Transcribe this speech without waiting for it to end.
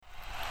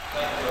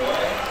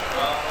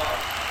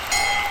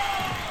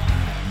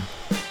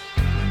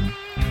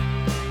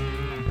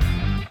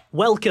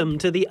Welcome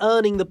to the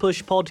Earning the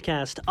Push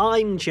podcast.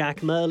 I'm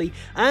Jack Murley,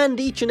 and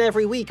each and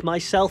every week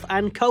myself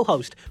and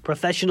co-host,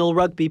 professional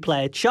rugby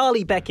player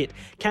Charlie Beckett,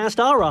 cast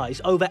our eyes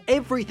over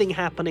everything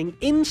happening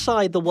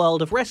inside the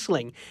world of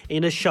wrestling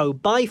in a show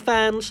by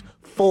fans,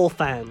 for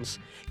fans.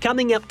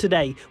 Coming up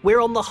today, we're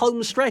on the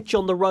home stretch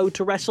on the road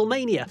to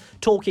WrestleMania,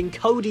 talking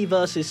Cody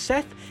versus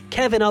Seth,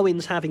 Kevin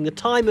Owens having the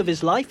time of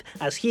his life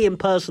as he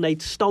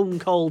impersonates Stone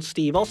Cold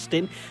Steve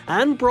Austin,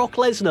 and Brock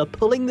Lesnar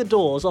pulling the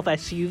doors off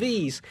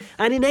SUVs.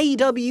 And in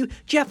AEW,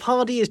 Jeff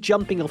Hardy is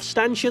jumping off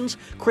stanchions,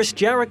 Chris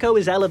Jericho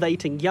is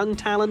elevating young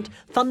talent,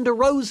 Thunder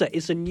Rosa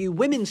is a new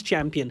women's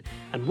champion,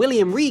 and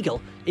William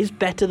Regal is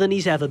better than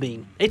he's ever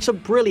been. It's a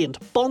brilliant,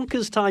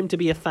 bonkers time to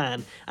be a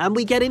fan, and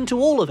we get into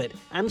all of it,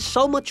 and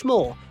so much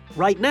more,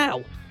 right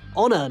now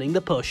on Earning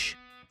the Push.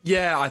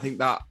 Yeah, I think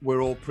that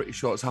we're all pretty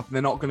sure it's happened.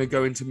 They're not going to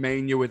go into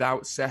Mania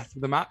without Seth for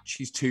the match.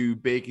 He's too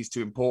big, he's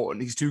too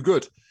important, he's too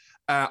good.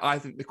 I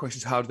think the question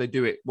is, how do they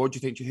do it? What do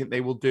you think? Do you think they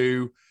will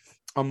do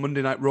on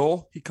Monday Night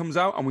Raw? He comes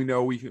out and we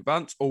know a week in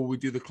advance, or we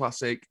do the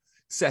classic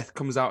Seth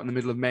comes out in the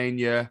middle of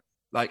Mania,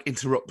 like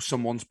interrupts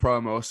someone's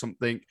promo or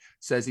something,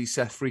 says he's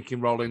Seth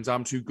freaking Rollins,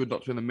 I'm too good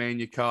not to be on the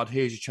Mania card,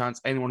 here's your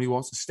chance, anyone who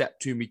wants to step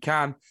to me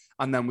can,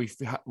 and then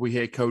we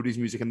hear Cody's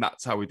music, and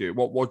that's how we do it.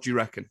 What do you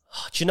reckon?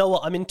 Do you know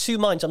what? I'm in two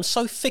minds. I'm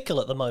so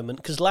fickle at the moment,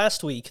 because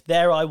last week,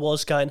 there I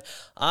was going,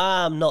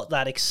 I'm not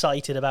that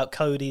excited about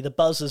Cody, the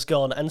buzz has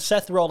gone, and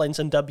Seth Rollins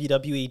and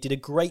WWE did a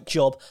great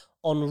job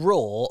on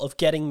Raw of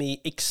getting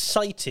me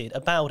excited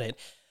about it.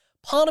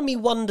 Part of me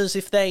wonders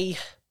if they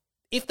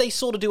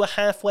sort of do a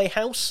halfway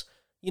house.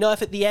 You know,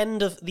 if at the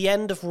end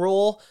of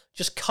Raw,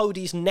 just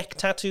Cody's neck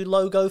tattoo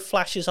logo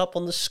flashes up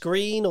on the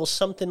screen or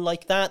something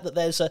like that, that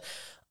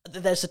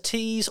there's a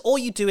tease, or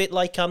you do it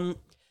like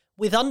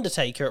with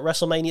Undertaker at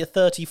WrestleMania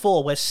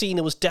 34, where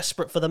Cena was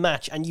desperate for the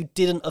match and you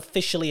didn't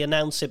officially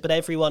announce it, but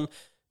everyone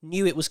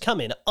knew it was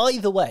coming.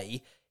 Either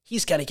way,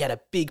 he's going to get a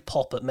big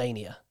pop at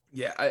Mania.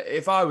 Yeah,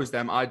 if I was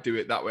them, I'd do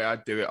it that way.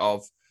 I'd do it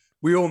of,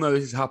 we all know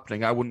this is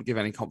happening. I wouldn't give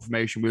any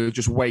confirmation. We would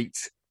just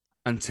wait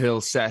until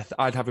Seth,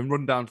 I'd have him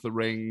run down to the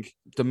ring,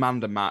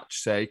 demand a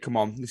match, say, come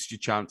on, this is your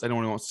chance.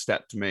 Anyone who wants to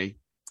step to me.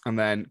 And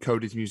then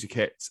Cody's music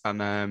hits.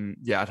 And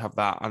I'd have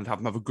that and have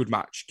them have a good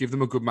match. Give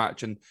them a good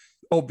match. And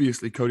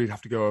obviously, Cody'd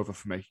have to go over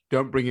for me.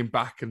 Don't bring him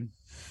back and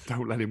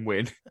don't let him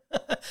win.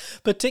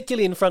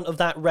 Particularly in front of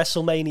that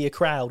WrestleMania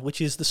crowd,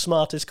 which is the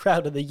smartest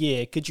crowd of the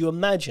year. Could you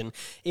imagine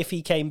if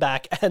he came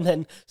back and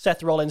then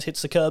Seth Rollins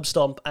hits the curb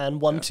stomp and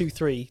 1, 2,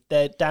 3,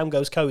 there down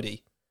goes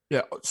Cody?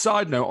 Yeah,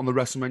 side note on the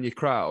WrestleMania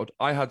crowd,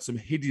 I had some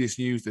hideous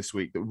news this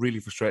week that really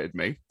frustrated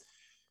me.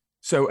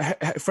 So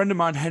a friend of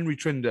mine, Henry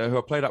Trinder, who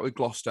I played out with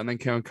Gloucester and then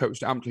came and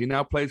coached at Amptley, he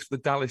now plays for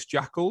the Dallas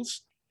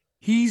Jackals.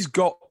 He's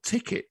got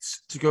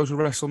tickets to go to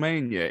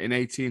WrestleMania in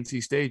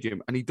AT&T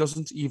Stadium, and he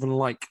doesn't even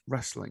like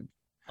wrestling.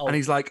 Oh. And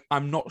he's like,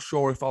 I'm not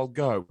sure if I'll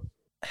go.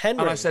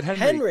 Henry, and I said,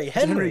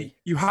 Henry,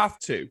 you have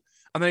to.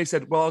 And then he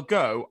said, well, I'll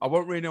go. I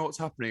won't really know what's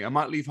happening. I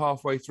might leave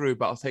halfway through,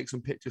 but I'll take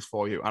some pictures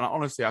for you. And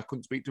honestly, I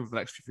couldn't speak to him for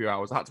the next few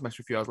hours. I had to message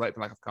a few hours later,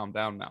 but I've calmed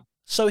down now.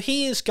 So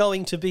he is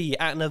going to be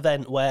at an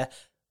event where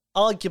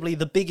arguably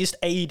the biggest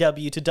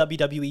AEW to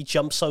WWE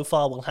jump so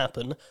far will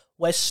happen,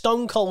 where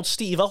Stone Cold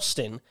Steve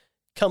Austin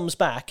comes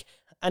back,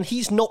 and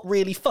he's not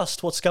really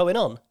fussed what's going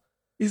on.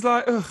 He's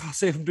like, I'll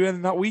see if I'm doing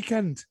anything that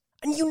weekend.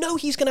 And you know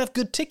he's going to have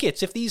good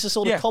tickets if these are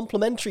sort of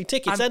complimentary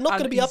tickets. They're not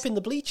going to be up in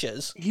the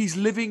bleachers. He's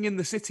living in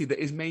the city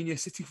that is Mania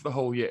City for the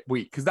whole week,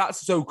 because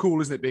that's so cool,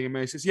 isn't it, being in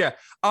Mania City? Yeah,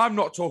 I'm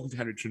not talking to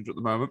Henry Trinder at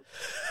the moment.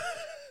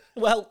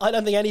 Well, I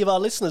don't think any of our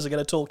listeners are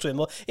going to talk to him.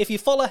 Well, if you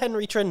follow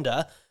Henry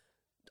Trinder,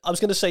 I was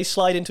going to say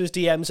slide into his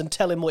DMs and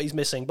tell him what he's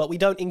missing, but we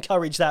don't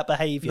encourage that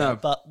behaviour. No,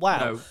 but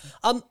wow.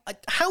 No.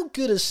 How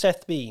good has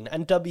Seth been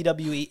and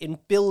WWE in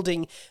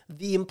building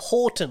the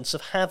importance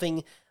of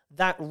having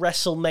that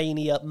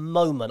WrestleMania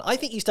moment? I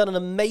think he's done an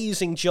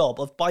amazing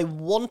job of, by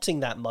wanting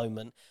that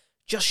moment,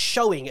 just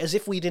showing as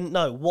if we didn't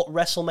know what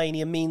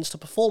WrestleMania means to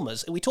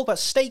performers. We talk about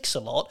stakes a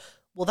lot.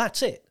 Well,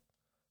 that's it.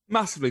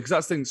 Massively, because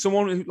that's the thing.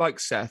 Someone who, like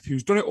Seth,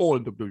 who's done it all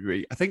in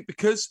WWE, I think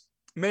because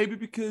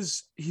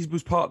he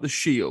was part of the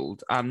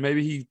Shield and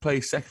maybe he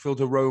plays second field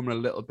to Roman a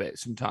little bit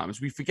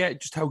sometimes, we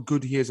forget just how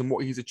good he is and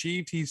what he's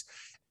achieved. He's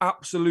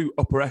absolute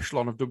upper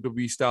echelon of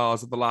WWE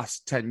stars of the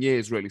last 10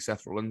 years, really,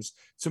 Seth Rollins.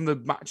 Some of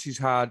the matches he's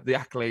had, the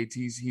accolades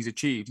he's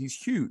achieved, he's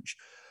huge.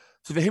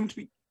 So for him to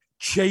be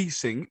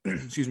chasing,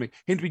 this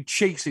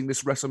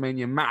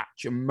WrestleMania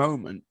match and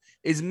moment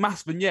is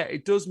massive. And yeah,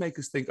 it does make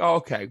us think, oh,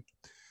 okay,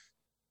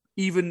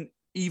 even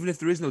if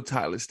there is no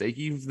title at stake,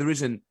 even if there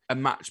isn't a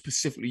match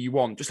specifically you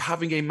want, just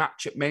having a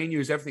match at Mania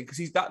is everything.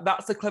 Because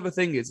that's the clever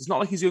thing is, it's not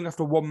like he's going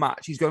after one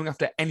match. He's going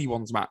after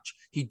anyone's match.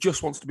 He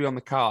just wants to be on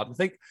the card. I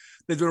think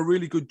they've done a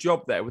really good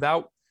job there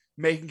without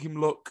making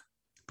him look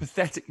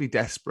pathetically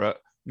desperate,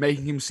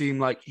 making him seem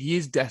like he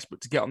is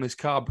desperate to get on this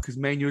card because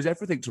Mania is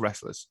everything to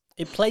wrestlers.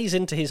 It plays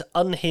into his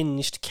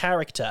unhinged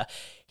character.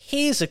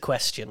 Here's a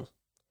question.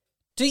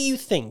 Do you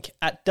think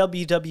at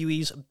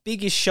WWE's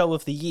biggest show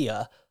of the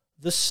year,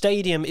 the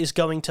stadium is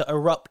going to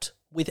erupt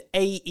with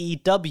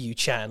AEW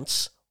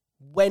chants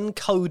when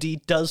Cody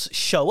does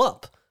show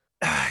up?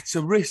 It's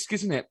a risk,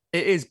 isn't it?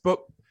 It is, but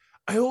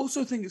I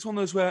also think it's one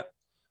of those where,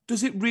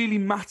 does it really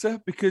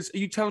matter? Because are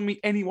you telling me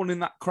anyone in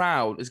that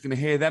crowd is going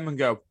to hear them and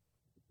go,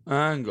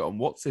 hang on,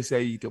 what's this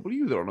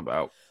AEW they're on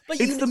about?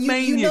 But it's the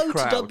Mania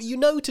crowd.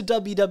 To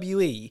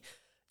WWE,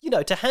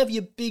 to have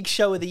your big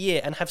show of the year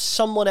and have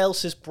someone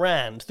else's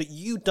brand that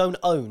you don't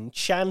own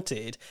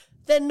chanted,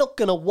 they're not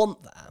going to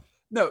want that.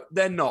 No,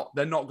 they're not.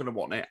 They're not going to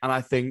want it. And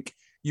I think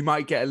you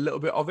might get a little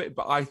bit of it,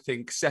 but I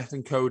think Seth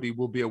and Cody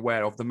will be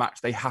aware of the match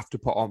they have to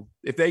put on.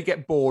 If they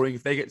get boring,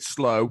 if they get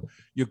slow,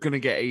 you're going to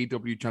get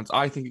AEW chants.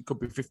 I think it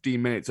could be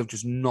 15 minutes of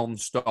just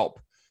non-stop,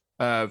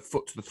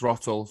 foot to the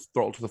throttle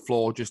to the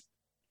floor, just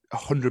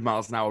 100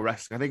 miles an hour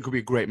wrestling. I think it could be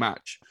a great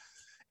match.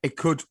 It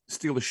could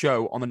steal the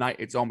show on the night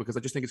it's on because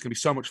I just think it's going to be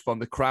so much fun.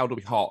 The crowd will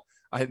be hot.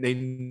 I think they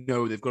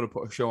know they've got to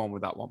put a show on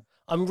with that one.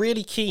 I'm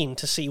really keen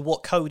to see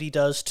what Cody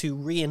does to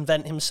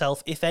reinvent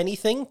himself, if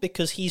anything,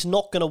 because he's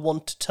not going to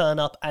want to turn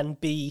up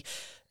and be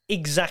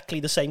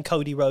exactly the same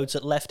Cody Rhodes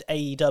that left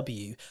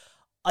AEW.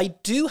 I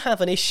do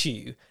have an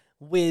issue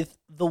with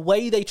the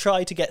way they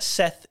tried to get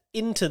Seth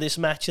into this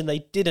match and they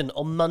didn't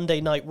on Monday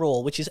Night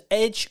Raw, which is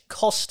Edge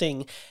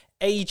costing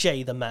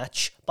AJ the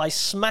match by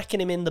smacking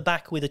him in the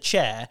back with a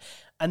chair,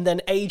 and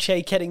then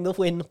AJ getting the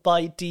win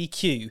by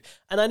DQ.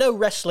 And I know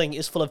wrestling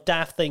is full of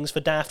daft things for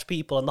daft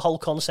people, and the whole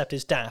concept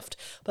is daft,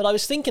 but I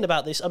was thinking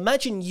about this.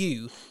 Imagine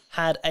you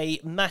had a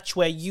match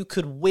where you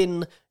could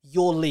win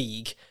your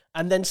league,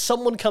 and then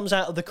someone comes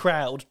out of the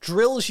crowd,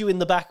 drills you in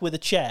the back with a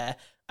chair,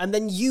 and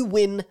then you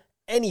win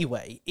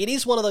anyway. It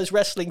is one of those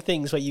wrestling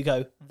things where you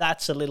go,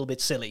 that's a little bit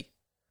silly.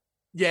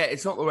 Yeah,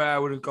 it's not the way I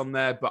would have gone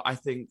there, but I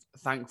think,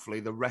 thankfully,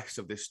 the rest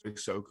of this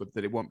is so good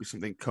that it won't be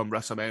something come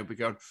WrestleMania be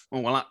going, oh,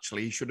 well,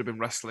 actually, he should have been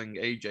wrestling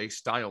AJ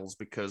Styles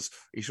because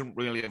he shouldn't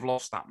really have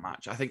lost that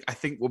match. I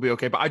think we'll be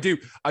okay. But I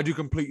do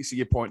completely see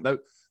your point, though.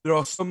 There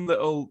are some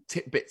little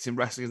tidbits in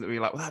wrestling that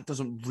we're like, well, that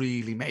doesn't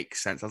really make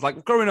sense. I was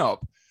like, growing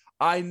up,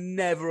 I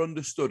never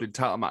understood in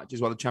title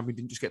matches why the champion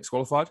didn't just get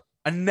disqualified.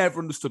 I never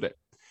understood it.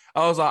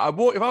 I was like,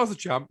 if I was the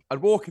champ,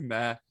 I'd walk in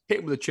there, hit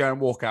him with a chair and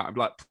walk out and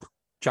be like,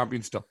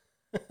 champion stuff.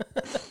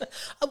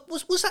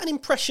 Was that an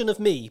impression of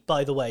me,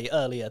 by the way,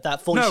 earlier?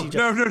 That voice? No,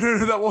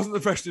 that wasn't the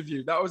impression of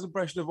you. That was an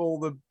impression of all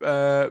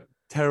the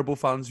terrible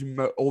fans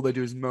who all they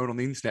do is moan on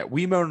the internet.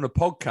 We moan on a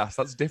podcast.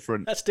 That's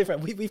different. That's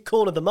different. We've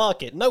cornered the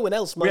market. No one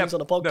else moans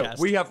on a podcast.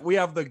 No, we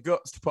have the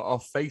guts to put our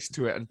face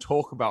to it and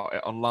talk about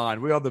it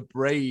online. We are the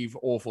brave,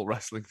 awful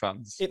wrestling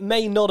fans. It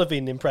may not have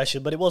been an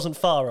impression, but it wasn't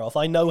far off.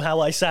 I know how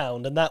I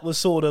sound, and that was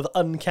sort of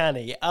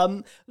uncanny.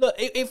 Look,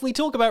 if we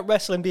talk about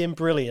wrestling being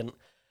brilliant,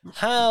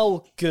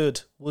 how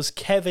good was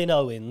Kevin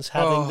Owens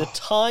having the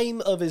time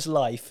of his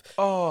life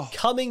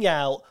coming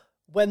out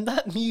when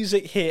that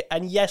music hit?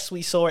 And yes,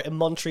 we saw it in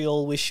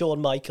Montreal with Shawn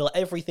Michaels.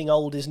 Everything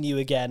old is new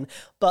again.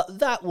 But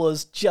that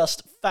was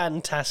just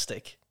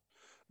fantastic.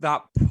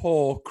 That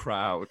poor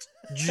crowd.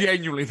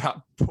 Genuinely, that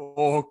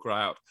poor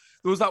crowd.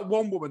 There was that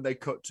one woman they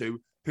cut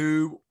to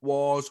who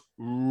was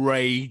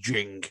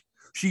raging.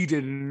 She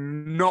did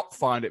not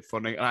find it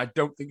funny, and I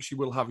don't think she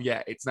will have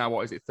yet. It's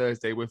now,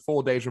 Thursday? We're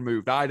 4 days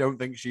removed. I don't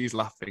think she's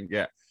laughing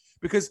yet.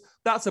 Because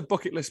that's a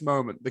bucket list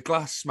moment, the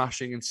glass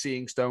smashing and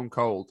seeing Stone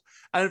Cold.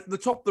 And from the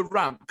top of the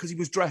ramp, because he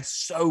was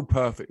dressed so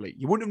perfectly,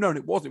 you wouldn't have known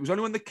it was. It was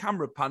only when the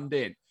camera panned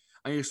in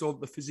and you saw that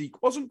the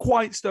physique wasn't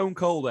quite Stone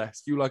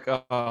Cold-esque. You were like,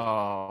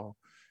 oh,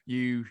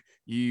 you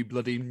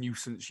bloody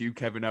nuisance, you,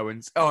 Kevin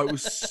Owens. Oh, it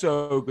was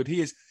so good.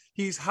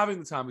 He's having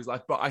the time of his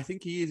life, but I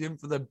think he is in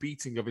for the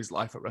beating of his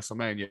life at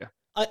WrestleMania.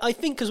 I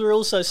think because we're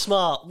all so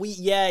smart,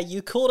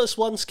 you caught us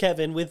once,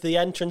 Kevin, with the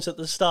entrance at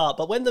the start,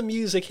 but when the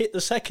music hit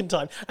the second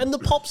time, and the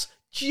pop's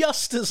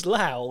just as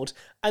loud,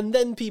 and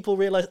then people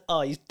realise,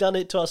 he's done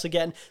it to us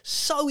again.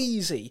 So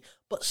easy,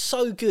 but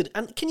so good.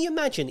 And can you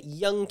imagine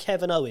young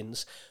Kevin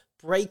Owens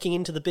breaking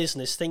into the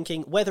business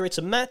thinking, whether it's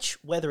a match,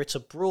 whether it's a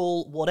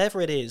brawl,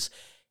 whatever it is,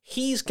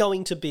 he's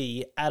going to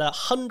be at a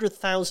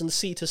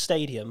 100,000-seater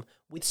stadium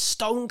with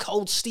Stone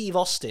Cold Steve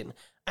Austin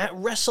at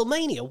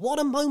WrestleMania. What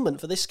a moment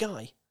for this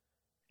guy.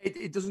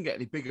 It doesn't get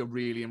any bigger,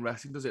 really, in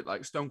wrestling, does it?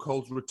 Like Stone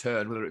Cold's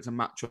return, whether it's a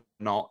match or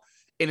not,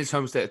 in his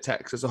home state of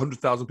Texas,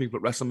 100,000 people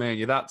at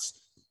WrestleMania.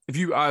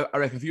 I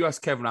reckon if you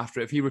ask Kevin after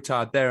it, if he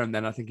retired there and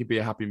then, I think he'd be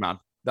a happy man.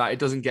 That it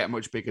doesn't get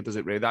much bigger, does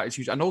it really? That is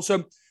huge. And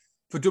also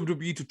for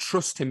WWE to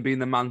trust him being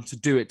the man to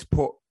do it,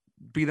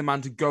 be the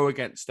man to go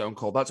against Stone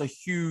Cold, that's a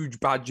huge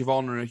badge of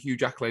honor and a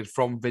huge accolade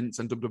from Vince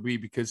and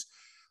WWE, because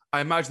I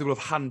imagine they would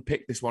have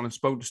handpicked this one and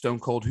spoke to Stone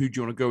Cold, who do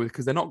you want to go with?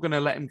 Because they're not going to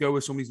let him go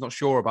with somebody he's not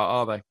sure about,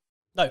 are they?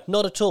 No,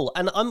 not at all.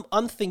 And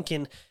I'm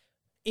thinking,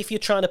 if you're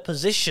trying to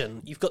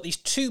position, you've got these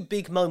two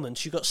big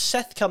moments. You've got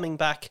Seth coming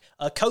back,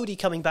 Cody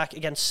coming back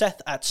against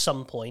Seth at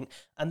some point,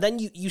 and then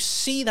you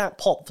see that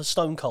pop for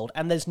Stone Cold,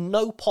 and there's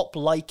no pop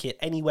like it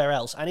anywhere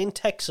else. And in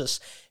Texas,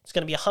 it's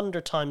going to be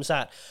 100 times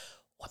that.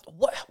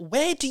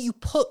 Where do you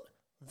put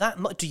that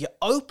much? Do you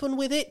open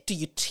with it? Do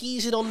you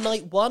tease it on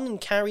night 1 and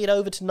carry it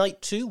over to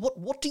night 2?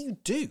 What do you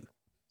do?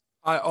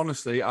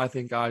 I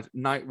think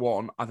night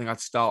 1, I think I'd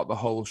start the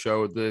whole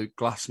show with the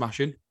glass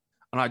smashing,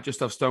 and I'd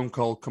just have Stone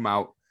Cold come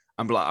out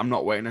and be like, I'm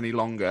not waiting any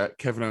longer.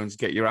 Kevin Owens,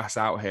 get your ass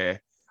out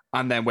here.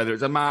 And then whether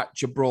it's a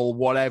match, a brawl,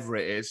 whatever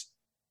it is,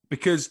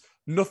 because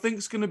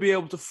nothing's going to be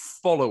able to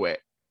follow it.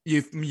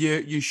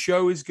 Your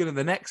show is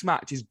the next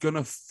match is going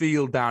to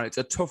feel down. It's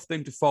a tough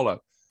thing to follow.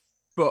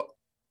 But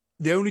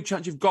the only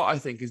chance you've got, I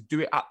think, is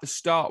do it at the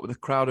start with the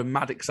crowd are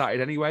mad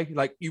excited anyway.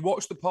 Like, you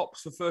watch the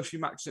pops for first few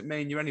matches at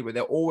Mania anyway,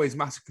 they're always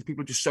massive because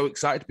people are just so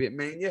excited to be at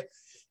Mania.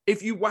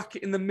 If you whack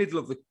it in the middle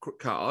of the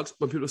card,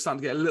 when people are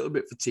starting to get a little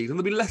bit fatigued, and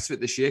there'll be less of it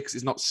this year because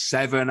it's not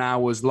 7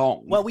 hours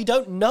long. Well, we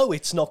don't know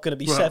it's not going to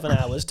be 7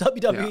 hours.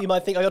 WWE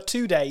might think, I got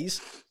 2 days,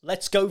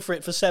 let's go for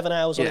it for 7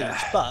 hours on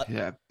each. But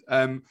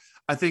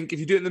I think if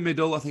you do it in the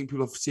middle, I think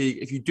people are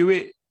fatigued. If you do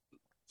it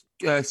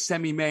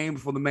semi-main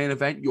before the main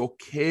event, you're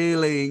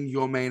killing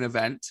your main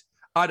event.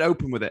 I'd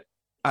open with it.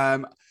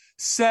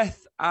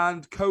 Seth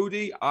and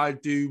Cody,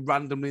 I'd do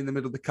randomly in the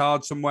middle of the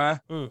card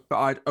somewhere, but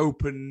I'd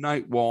open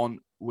night 1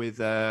 with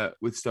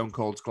Stone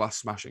Cold's glass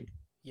smashing.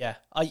 Yeah,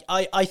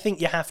 I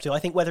think you have to. I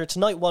think whether it's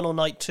night 1 or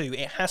night 2,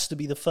 it has to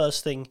be the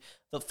first thing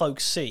that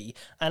folks see.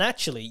 And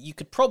actually, you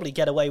could probably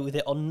get away with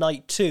it on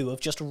night 2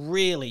 of just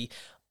really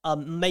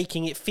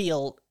making it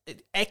feel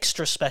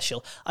extra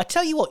special. I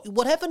tell you what,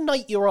 whatever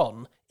night you're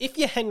on, if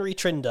you're Henry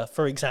Trinder,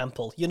 for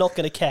example, you're not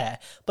going to care.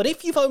 But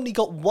if you've only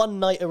got one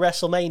night at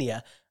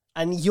WrestleMania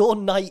and your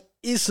night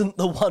isn't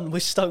the one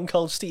with Stone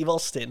Cold Steve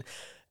Austin,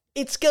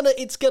 it's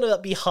gonna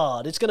be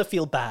hard. It's gonna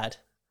feel bad.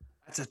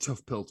 It's a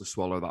tough pill to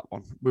swallow, that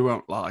one. We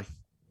won't lie.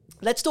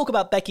 Let's talk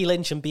about Becky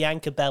Lynch and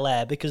Bianca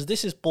Belair, because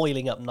this is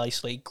boiling up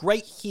nicely.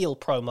 Great heel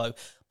promo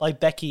by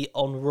Becky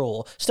on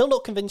Raw. Still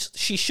not convinced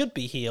she should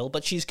be heel,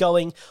 but she's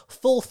going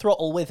full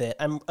throttle with it.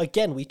 And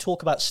again, we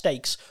talk about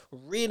stakes,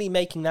 really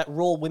making that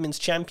Raw Women's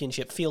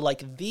Championship feel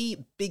like the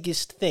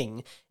biggest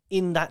thing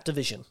in that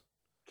division.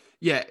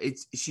 Yeah,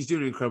 she's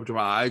doing an incredible job.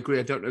 I agree.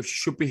 I don't know if she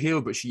should be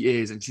heel, but she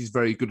is, and she's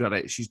very good at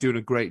it. She's doing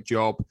a great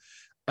job.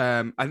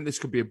 I think this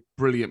could be a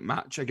brilliant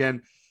match.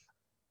 Again,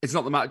 it's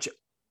not the match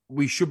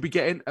we should be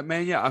getting at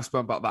Mania. I've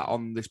spoken about that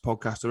on this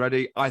podcast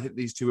already. I think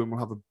these two women will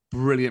have a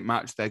brilliant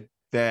match.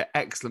 They're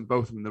excellent,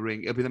 both of them in the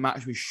ring. It'll be the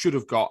match we should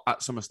have got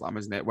at SummerSlam,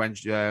 isn't it? When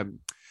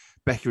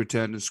Becky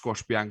returned and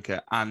squashed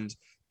Bianca, and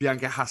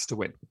Bianca has to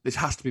win. This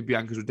has to be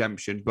Bianca's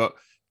redemption, but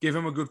give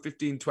him a good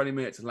 15, 20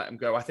 minutes and let him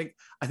go. I think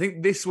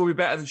this will be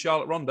better than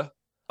Charlotte Ronda.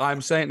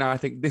 I'm saying now, I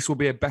think this will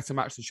be a better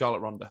match than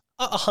Charlotte Ronda.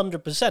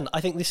 100%. I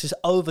think this is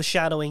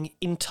overshadowing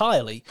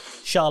entirely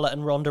Charlotte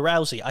and Ronda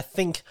Rousey. I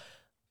think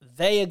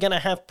they are going to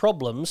have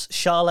problems,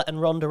 Charlotte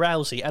and Ronda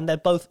Rousey, and they're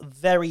both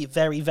very,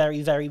 very,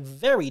 very, very,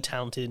 very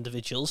talented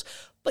individuals.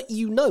 But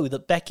you know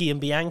that Becky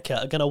and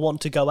Bianca are going to want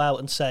to go out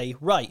and say,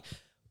 right,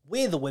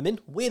 we're the women,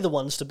 we're the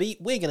ones to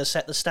beat, we're going to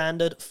set the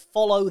standard,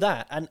 follow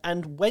that.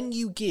 And when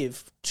you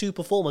give two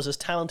performers as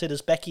talented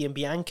as Becky and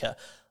Bianca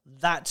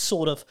that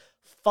sort of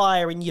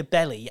fire in your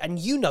belly, and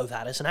you know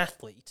that as an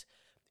athlete,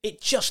 it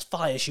just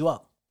fires you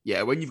up.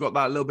 Yeah, when you've got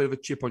that little bit of a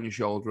chip on your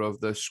shoulder of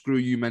the screw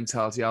you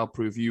mentality, I'll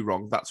prove you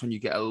wrong, that's when you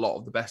get a lot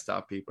of the best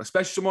out of people,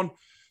 especially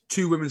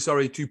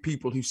two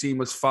people who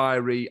seem as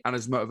fiery and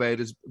as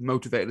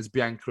motivated as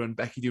Bianca and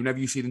Becky do. Whenever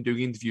you see them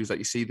doing interviews, like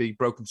you see the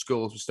broken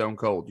skulls with Stone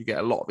Cold, you get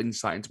a lot of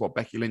insight into what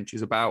Becky Lynch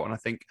is about. And I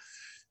think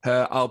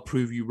her I'll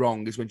prove you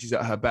wrong is when she's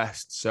at her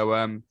best. So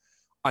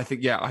I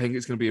think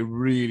it's going to be a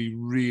really,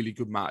 really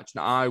good match.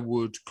 And I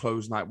would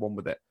close night 1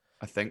 with it,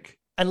 I think.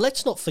 And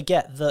let's not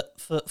forget that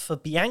for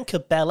Bianca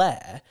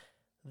Belair,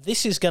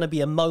 this is going to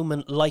be a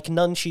moment like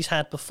none she's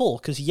had before.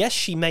 Because yes,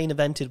 she main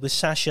evented with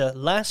Sasha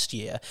last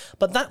year,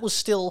 but that was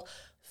still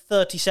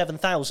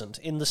 37,000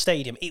 in the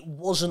stadium. It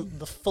wasn't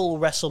the full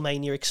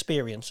WrestleMania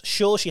experience.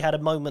 Sure, she had a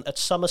moment at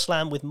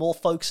SummerSlam with more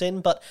folks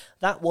in, but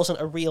that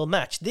wasn't a real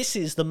match. This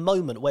is the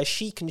moment where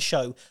she can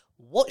show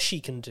what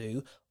she can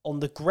do on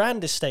the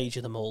grandest stage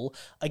of them all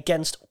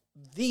against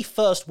the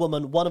first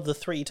woman, one of the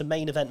 3 to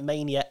main event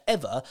Mania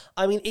ever.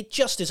 I mean, it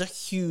just is a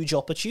huge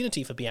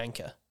opportunity for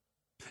Bianca.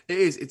 It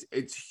is.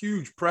 It's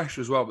huge pressure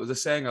as well. But there's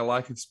a saying I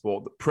like in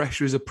sport that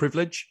pressure is a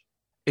privilege.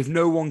 If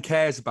no one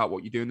cares about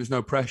what you're doing, there's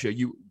no pressure.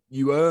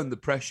 You earn the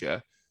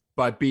pressure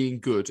by being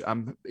good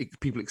and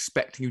people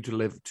expecting you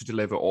to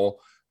deliver or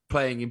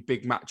playing in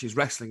big matches,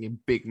 wrestling in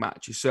big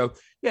matches. So,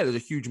 yeah, there's a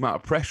huge amount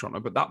of pressure on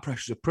it, but that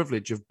pressure is a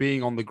privilege of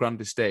being on the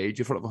grandest stage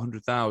in front of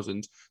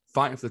 100,000,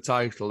 fighting for the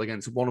title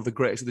against one of the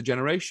greatest of the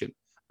generation.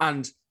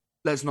 And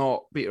let's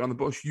not beat around the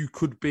bush. You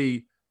could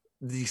be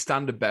the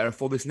standard bearer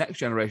for this next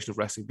generation of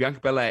wrestling. Bianca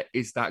Belair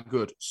is that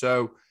good.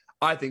 So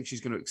I think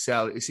she's going to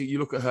excel. You see, you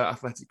look at her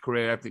athletic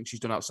career, everything she's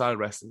done outside of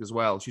wrestling as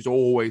well. She's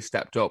always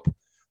stepped up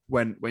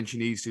when she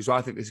needs to. So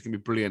I think this is going to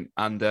be brilliant.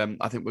 And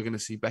I think we're going to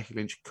see Becky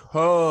Lynch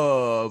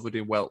covered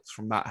in welts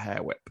from that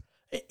hair whip.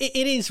 It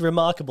is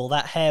remarkable,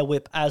 that hair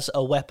whip as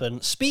a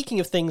weapon. Speaking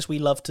of things we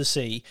love to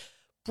see,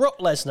 Brock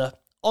Lesnar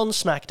on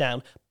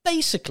SmackDown,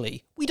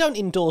 basically, we don't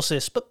endorse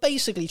this, but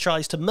basically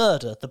tries to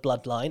murder the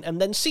Bloodline and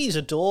then sees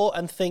a door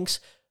and thinks,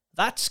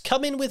 that's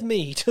coming with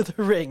me to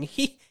the ring.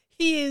 He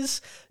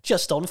is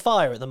just on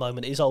fire at the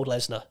moment, is old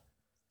Lesnar.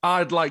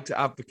 I'd like to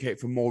advocate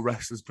for more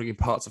wrestlers bringing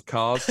parts of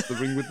cars to the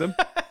ring with them.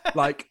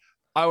 Like,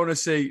 I want to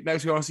see,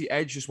 next week I want to see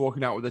Edge just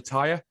walking out with a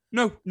tyre.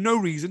 No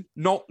reason,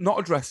 not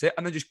address it,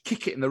 and then just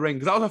kick it in the ring.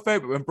 Because that was my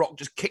favourite when Brock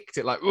just kicked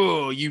it like,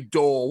 oh, you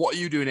door, what are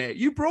you doing here?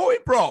 You brought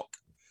it, Brock.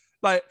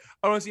 Like,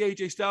 I want to see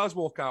AJ Styles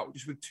walk out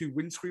just with 2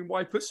 windscreen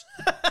wipers,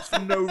 just for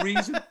no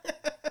reason.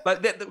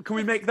 Like, can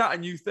we make that a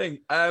new thing?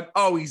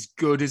 Oh, he's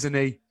good, isn't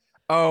he?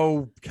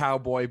 Oh,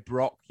 Cowboy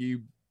Brock,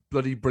 you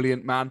bloody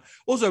brilliant man.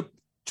 Also,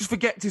 just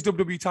forgets his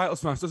WWE title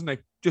smash, doesn't he?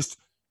 Just,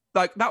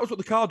 like, that was what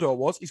the car door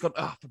was. He's gone,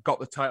 I forgot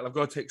the title. I've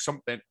got to take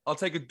something. I'll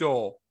take a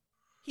door.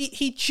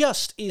 He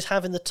just is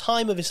having the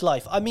time of his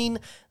life. I mean,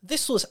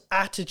 this was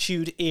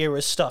Attitude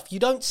Era stuff. You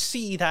don't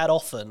see that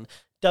often.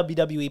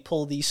 WWE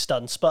pull these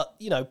stunts, but,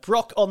 you know,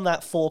 Brock on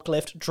that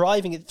forklift,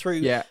 driving it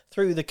through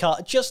the car,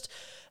 just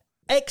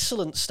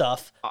excellent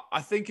stuff.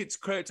 I think it's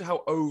credit to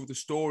how over the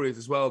story is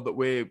as well that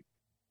we're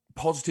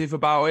positive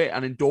about it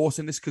and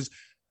endorsing this, because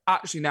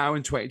actually now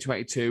in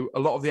 2022, a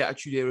lot of the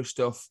Attitude Era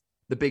stuff,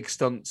 the big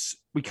stunts,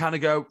 we kind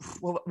of go,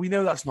 well, we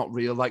know that's not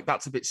real. Like,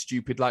 that's a bit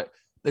stupid. Like,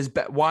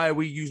 why are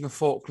we using a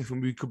forklift when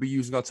we could be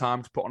using our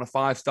time to put on a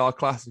 5-star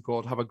classic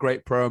or to have a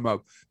great promo?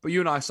 But you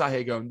and I sat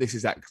here going, this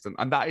is excellent.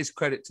 And that is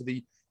credit to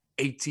the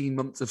 18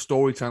 months of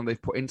storytelling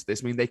they've put into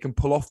this. I mean, they can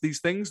pull off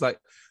these things. Like,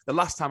 the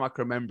last time I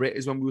can remember it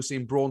is when we were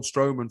seeing Braun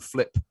Strowman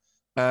flip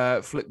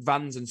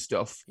vans and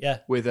stuff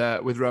with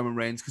Roman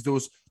Reigns,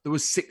 because there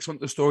was 6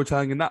 months of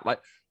storytelling in that. Like,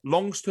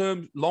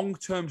 long-term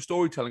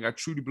storytelling, I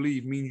truly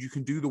believe, means you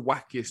can do the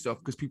wackier stuff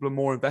because people are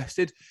more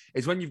invested.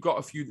 It's when you've got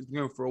a few that's been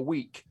going for a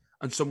week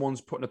and someone's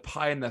putting a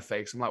pie in their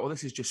face. I'm like, well,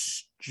 this is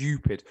just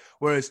stupid.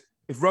 Whereas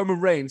if Roman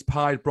Reigns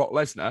pied Brock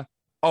Lesnar,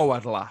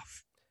 I'd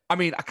laugh. I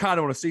mean, I kind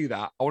of want to see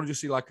that. I want to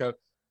just see like a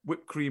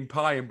whipped cream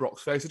pie in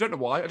Brock's face. I don't know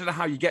why. I don't know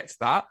how you get to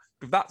that.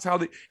 If that's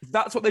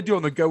what they do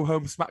on the Go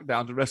Home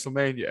SmackDown to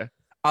WrestleMania,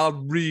 I'll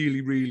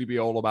really, really be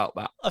all about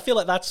that. I feel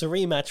like that's a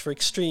rematch for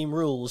Extreme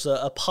Rules,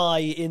 a pie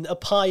in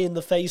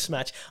the face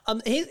match.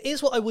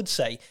 Here's what I would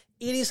say: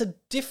 it is a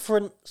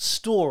different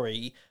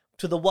story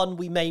to the one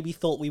we maybe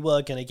thought we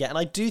were going to get. And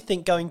I do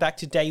think going back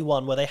to day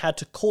one where they had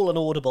to call an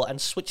audible and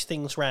switch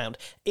things around,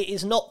 it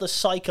is not the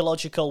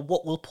psychological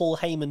what will Paul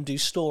Heyman do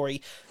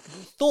story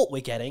we thought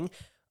we're getting.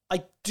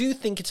 I do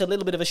think it's a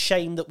little bit of a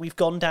shame that we've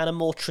gone down a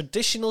more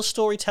traditional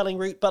storytelling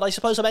route, but I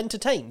suppose I'm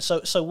entertained,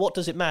 so what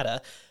does it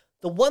matter?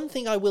 The one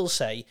thing I will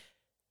say,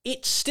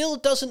 it still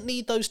doesn't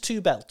need those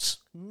 2 belts.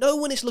 No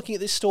one is looking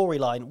at this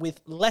storyline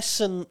with less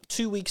than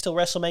 2 weeks till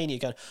WrestleMania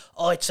going,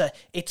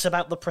 it's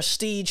about the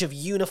prestige of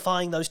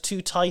unifying those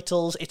 2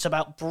 titles. It's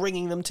about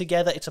bringing them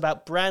together. It's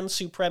about brand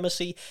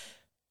supremacy.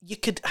 You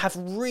could have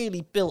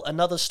really built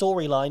another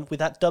storyline with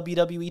that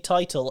WWE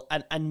title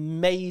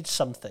and made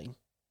something.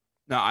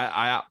 No,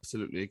 I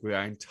absolutely agree.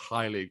 I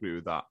entirely agree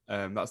with that.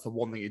 That's the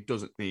one thing it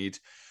doesn't need.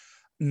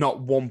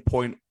 Not one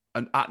point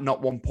And at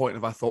not one point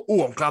have I thought,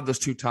 oh, I'm glad there's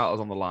 2 titles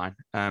on the line.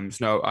 So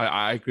no,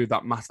 I agree with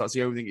that, Matt. That's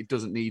the only thing it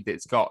doesn't need that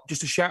it's got.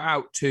 Just a shout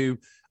out to,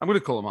 I'm going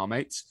to call them our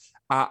mates,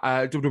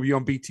 at WWE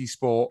on BT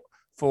Sport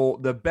for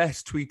the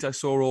best tweet I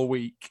saw all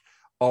week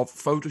of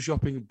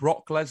photoshopping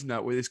Brock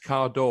Lesnar with his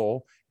car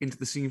door into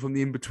the scene from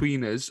The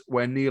Inbetweeners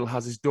where Neil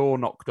has his door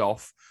knocked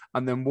off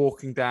and then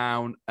walking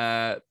down,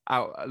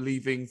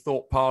 leaving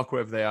Thorpe Park,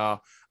 wherever they are,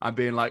 and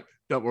being like,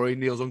 don't worry,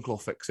 Neil's uncle will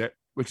fix it,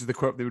 which is the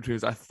quote of The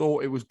Inbetweeners. I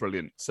thought it was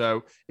brilliant.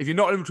 So if you're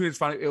not an Inbetweeners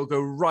fan, it'll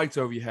go right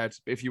over your head.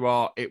 But if you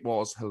are, it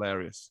was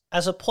hilarious.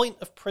 As a point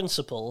of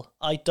principle,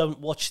 I don't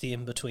watch The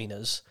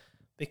Inbetweeners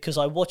because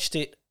I watched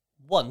it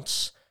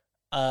once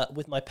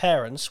with my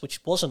parents,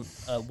 which wasn't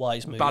a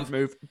wise move.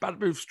 Bad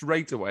move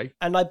straight away.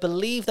 And I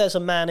believe there's a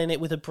man in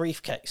it with a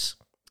briefcase.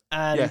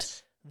 And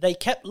they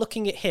kept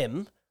looking at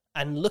him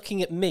and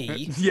looking at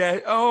me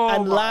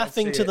and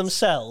laughing to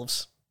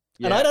themselves.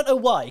 Yeah. And I don't know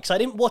why, because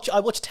I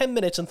watched 10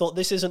 minutes and thought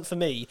this isn't for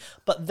me,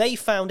 but they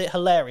found it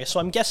hilarious. So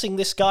I'm guessing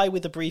this guy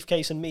with the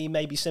briefcase and me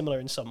may be similar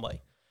in some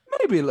way.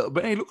 Maybe a little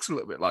bit. He looks a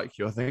little bit like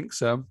you, I think.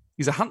 So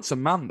he's a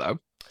handsome man, though.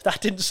 That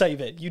didn't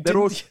save it.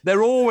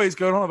 They're always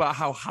going on about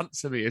how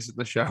handsome he is in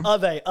the show. Are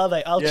they?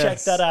 I'll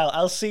check that out.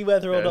 I'll see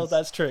whether or not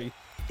that's true.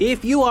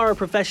 If you are a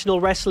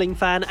professional wrestling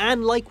fan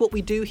and like what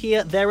we do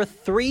here, there are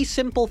 3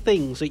 simple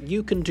things that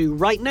you can do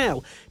right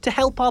now to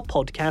help our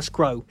podcast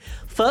grow.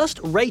 First,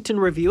 rate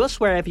and review us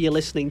wherever you're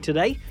listening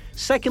today.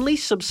 Secondly,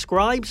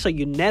 subscribe so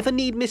you never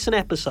need miss an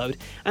episode.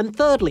 And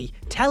thirdly,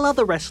 tell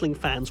other wrestling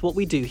fans what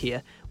we do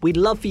here. We'd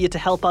love for you to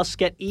help us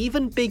get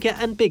even bigger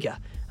and bigger,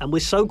 and we're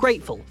so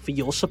grateful for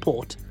your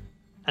support.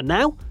 And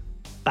now,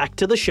 back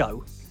to the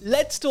show.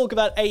 Let's talk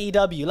about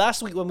AEW.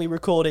 Last week when we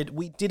recorded,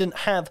 we didn't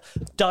have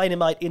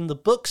Dynamite in the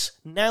books.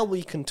 Now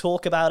we can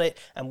talk about it,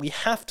 and we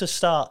have to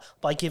start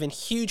by giving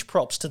huge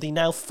props to the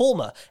now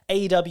former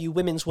AEW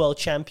Women's World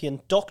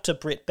Champion, Dr.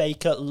 Britt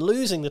Baker,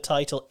 losing the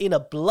title in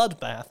a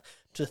bloodbath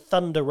to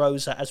Thunder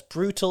Rosa, as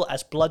brutal,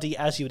 as bloody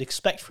as you would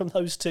expect from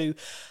those two.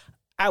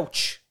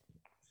 Ouch.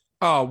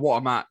 Oh, what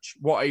a match.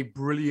 What a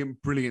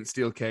brilliant, brilliant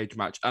steel cage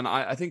match. And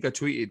I think I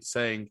tweeted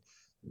saying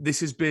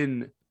this has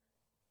been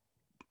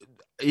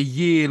a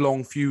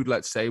year-long feud,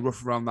 let's say,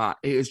 rough around that.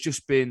 It has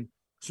just been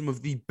some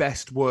of the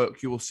best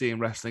work you will see in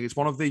wrestling. It's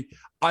one of the,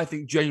 I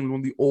think, genuinely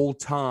one of the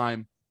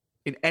all-time,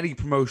 in any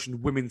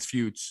promotion, women's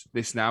feuds,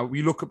 this now.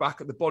 We look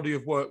back at the body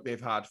of work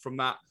they've had from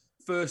that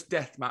first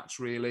death match,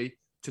 really,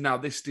 to now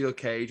this steel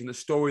cage and the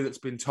story that's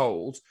been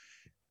told.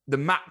 The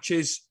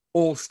matches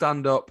all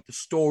stand up, the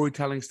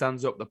storytelling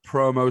stands up, the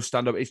promos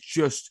stand up. It's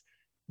just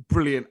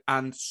brilliant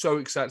and so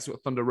excited to see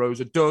what Thunder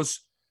Rosa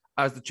does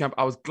as the champ.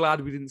 I was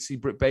glad we didn't see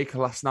Britt Baker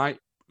last night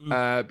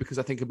because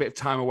I think a bit of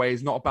time away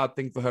is not a bad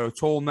thing for her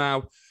at all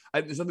now. I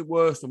think there's nothing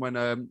worse than when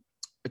a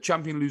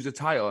champion loses a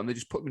title and they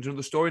just put them into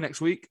another story next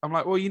week. I'm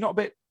like, well, you're not a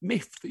bit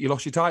miffed that you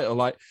lost your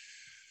title.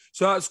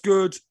 So that's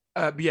good.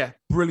 But yeah,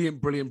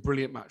 brilliant, brilliant,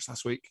 brilliant match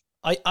last week.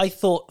 I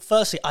thought,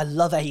 firstly, I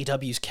love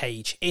AEW's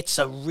cage. It's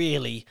a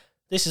really...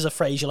 This is a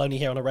phrase you'll only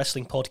hear on a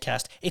wrestling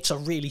podcast. It's a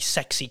really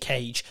sexy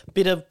cage.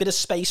 Bit of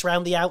space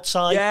around the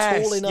outside,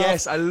 tall enough.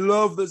 Yes, I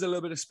love there's a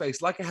little bit of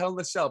space. Like a Hell in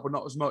a Cell, but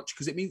not as much.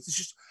 Because it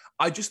means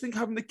I just think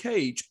having the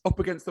cage up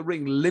against the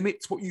ring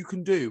limits what you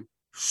can do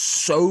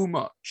so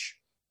much.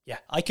 Yeah,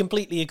 I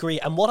completely agree.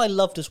 And what I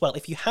loved as well,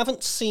 if you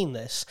haven't seen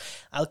this,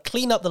 I'll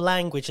clean up the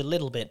language a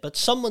little bit, but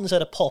someone's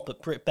had a pop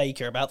at Britt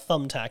Baker about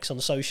thumbtacks on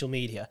social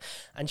media,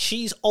 and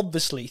she's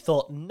obviously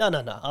thought, no,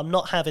 I'm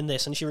not having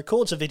this. And she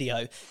records a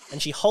video,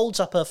 and she holds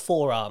up her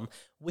forearm,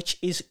 which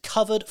is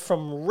covered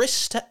from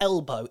wrist to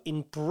elbow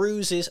in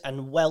bruises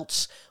and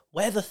welts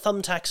where the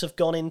thumbtacks have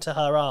gone into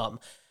her arm.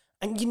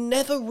 And you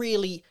never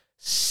really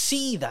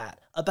see that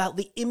about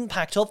the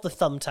impact of the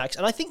thumbtacks.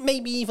 And I think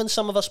maybe even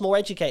some of us more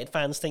educated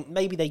fans think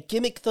maybe they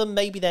gimmick them,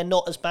 maybe they're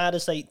not as bad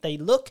as they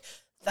look.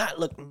 That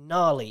looked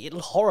gnarly. It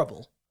looked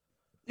horrible.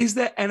 Is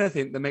there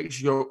anything that makes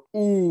you go,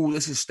 ooh,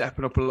 this is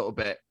stepping up a little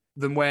bit,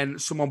 than when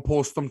someone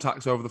pours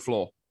thumbtacks over the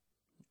floor?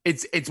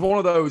 It's one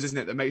of those, isn't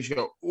it, that makes you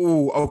go,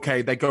 ooh,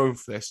 okay, they're going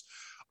for this.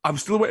 I'm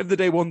still waiting for the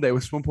day one day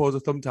where someone pours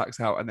the thumbtacks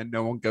out and then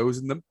no one goes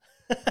in them.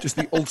 Just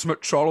the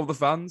ultimate troll of the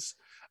fans.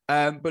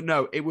 But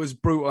no, it was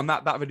brutal. And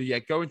that video, yeah,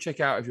 go and check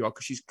out if you are,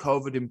 because she's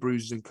covered in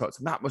bruises and cuts,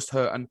 and that must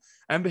hurt. And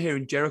I remember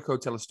hearing Jericho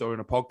tell a story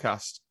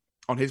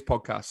on his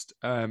podcast,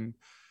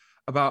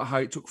 about how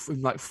it took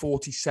him like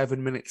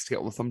 47 minutes to get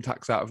all the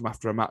thumbtacks out of him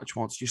after a match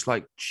once. Just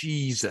like,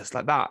 Jesus,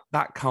 like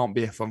that can't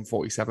be a fun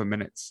 47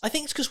 minutes. I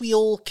think it's because we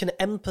all can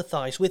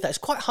empathise with that. It's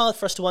quite hard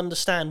for us to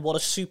understand what a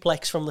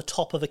suplex from the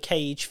top of a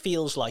cage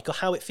feels like, or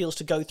how it feels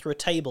to go through a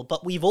table.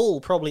 But we've all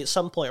probably at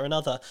some point or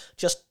another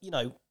just,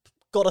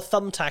 got a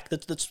thumbtack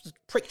that's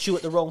pricked you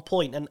at the wrong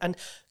point. And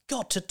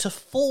God, to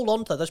fall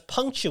onto those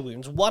puncture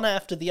wounds, one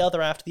after the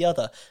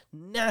other,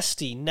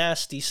 nasty,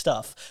 nasty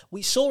stuff.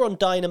 We saw on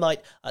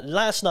Dynamite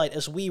last night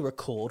as we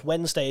record,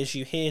 Wednesday as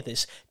you hear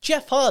this,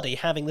 Jeff Hardy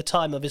having the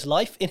time of his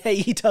life in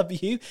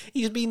AEW.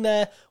 He's been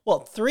there,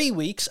 3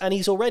 weeks, and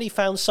he's already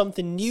found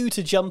something new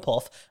to jump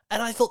off.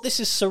 And I thought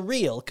this is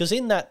surreal, because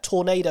in that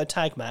Tornado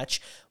tag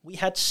match, we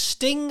had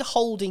Sting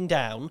holding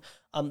down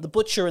the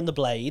Butcher and the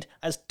Blade,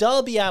 as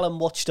Darby Allin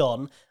watched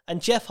on, and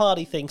Jeff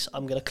Hardy thinks,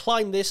 I'm going to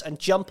climb this and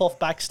jump off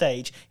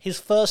backstage, his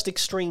first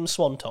extreme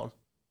swanton.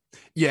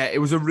 Yeah, it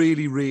was a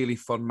really, really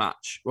fun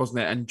match,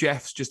 wasn't it? And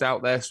Jeff's just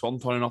out there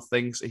swantoning off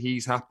things, so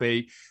he's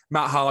happy.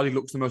 Matt Hardy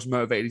looks the most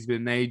motivated he's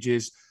been in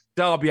ages.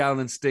 Darby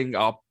Allin and Sting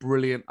are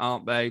brilliant,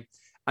 aren't they?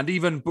 And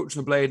even Butcher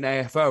and the Blade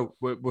and AFO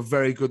were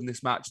very good in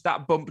this match.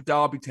 That bump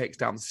Darby takes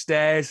down the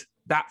stairs,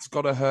 that's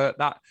got to hurt.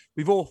 That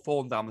we've all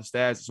fallen down the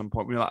stairs at some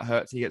point. We know that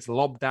hurts. He gets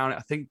lobbed down it.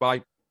 I think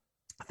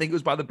it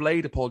was by the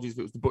Blade. Apologies if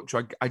it was the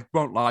Butcher. I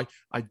won't lie.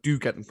 I do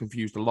get them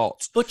confused a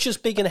lot. Butcher's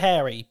big and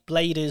hairy.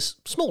 Blade is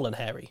small and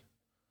hairy.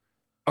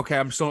 Okay,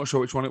 I'm still not sure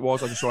which one it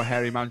was. I just saw a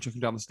hairy man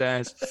chucking down the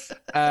stairs.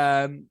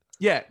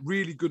 Yeah,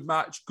 really good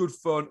match. Good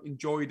fun.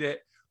 Enjoyed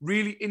it.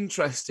 Really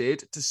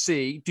interested to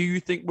see, do you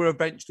think we're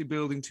eventually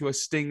building to a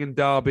Sting and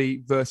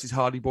Darby versus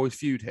Hardy Boys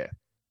feud here?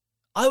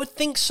 I would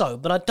think so,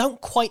 but I don't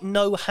quite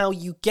know how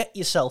you get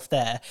yourself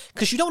there,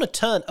 because you don't want to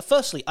turn...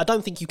 Firstly, I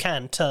don't think you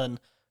can turn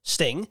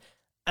Sting,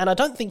 and I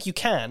don't think you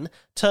can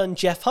turn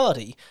Jeff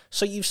Hardy.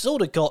 So you've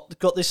sort of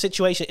got this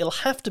situation. It'll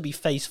have to be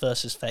face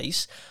versus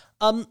face.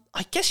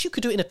 I guess you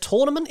could do it in a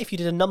tournament. If you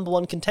did a number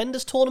one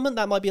contenders tournament,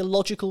 that might be a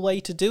logical way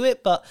to do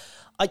it. But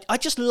I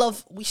just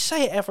love... We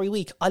say it every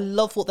week. I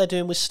love what they're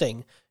doing with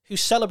Sting, who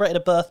celebrated a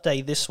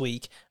birthday this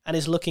week and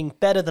is looking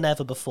better than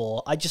ever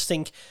before. I just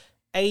think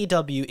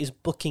AEW is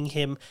booking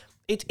him.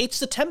 It's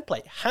the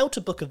template. How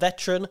to book a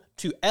veteran,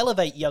 to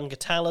elevate younger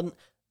talent,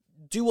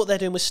 do what they're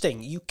doing with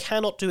Sting. You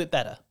cannot do it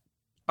better.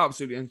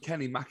 Absolutely. And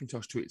Kenny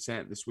McIntosh tweeted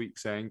saying it this week,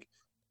 saying,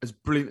 as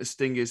brilliant as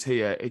Sting is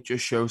here, it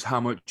just shows how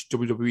much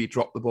WWE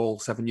dropped the ball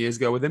 7 years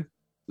ago with him.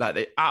 Like,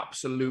 they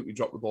absolutely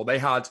dropped the ball. They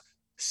had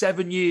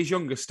 7 years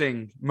younger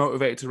Sting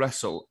motivated to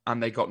wrestle,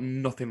 and they got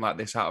nothing like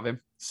this out of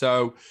him.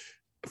 So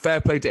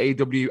fair play to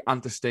AEW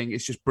and to Sting.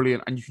 It's just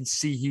brilliant, and you can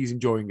see he's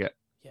enjoying it.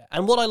 Yeah, Yeah,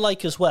 and what I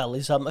like as well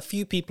is a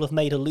few people have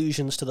made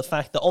allusions to the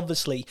fact that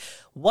obviously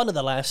one of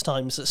the last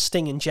times that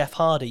Sting and Jeff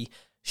Hardy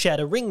shared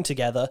a ring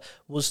together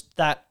was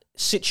that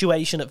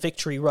situation at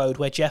Victory Road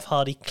where Jeff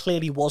Hardy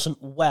clearly wasn't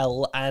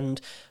well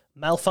and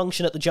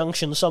malfunction at the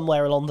junction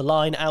somewhere along the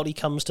line. Out he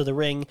comes to the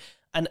ring,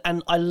 and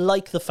I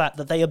like the fact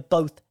that they are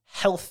both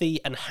healthy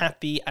and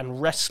happy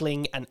and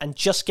wrestling and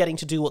just getting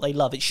to do what they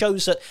love. It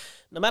shows that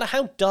no matter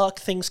how dark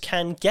things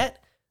can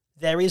get,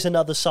 there is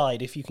another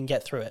side if you can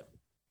get through it.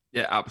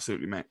 Yeah,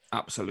 absolutely, mate.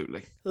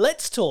 Absolutely.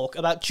 Let's talk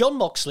about Jon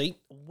Moxley,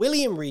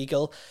 William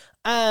Regal,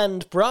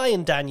 and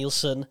Bryan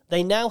Danielson.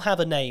 They now have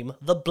a name,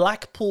 the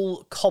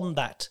Blackpool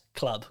Combat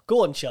Club.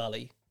 Go on,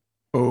 Charlie.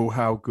 Oh,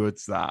 how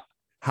good's that?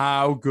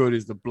 How good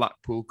is the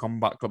Blackpool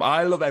Combat Club?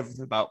 I love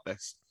everything about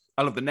this.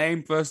 I love the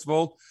name, first of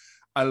all.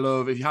 I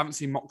love, if you haven't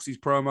seen Moxley's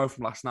promo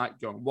from last night,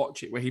 go and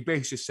watch it, where he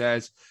basically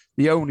says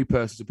the only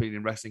person's opinion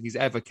in wrestling he's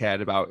ever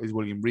cared about is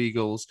William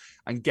Regal's,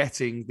 and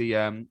getting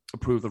the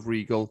approval of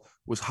Regal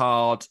was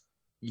hard.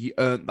 He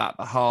earned that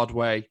the hard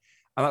way.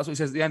 And that's what he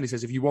says at the end. He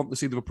says, if you want to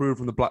see the approval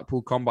from the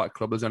Blackpool Combat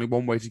Club, there's only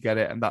one way to get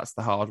it, and that's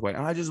the hard way.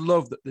 And I just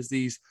love that there's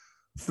these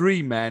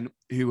three men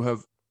who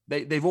have,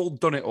 they've all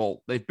done it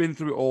all. They've been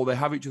through it all. They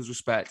have each other's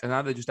respect. And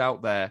now they're just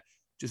out there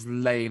just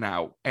laying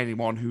out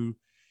anyone who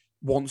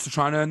wants to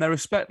try and earn their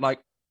respect.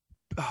 Like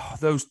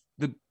the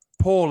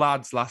poor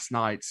lads last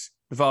night,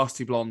 the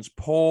Varsity Blondes,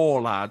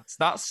 poor lads.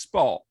 That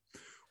spot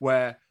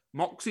where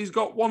Moxie's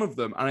got one of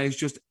them and he's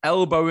just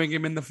elbowing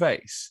him in the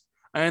face.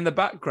 And in the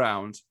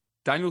background,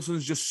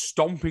 Danielson's just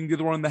stomping the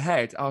other one in the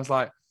head. I was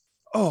like,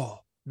 oh,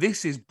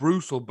 this is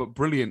brutal but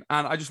brilliant.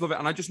 And I just love it.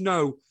 And I just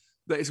know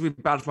that it's going to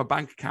be bad for my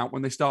bank account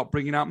when they start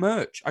bringing out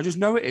merch. I just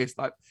know it is.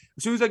 Like,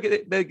 as soon as I get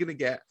it, they're going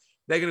to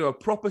go a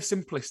proper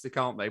simplistic,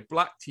 aren't they?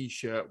 Black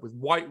T-shirt with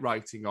white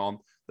writing on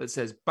that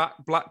says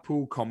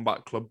Blackpool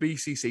Combat Club,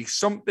 BCC,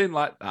 something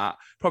like that.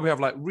 Probably have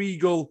like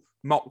Regal,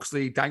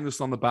 Moxley,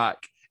 Danielson on the back.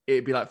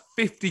 It'd be like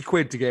 50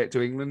 quid to get it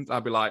to England.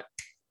 I'd be like,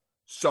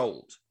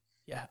 sold.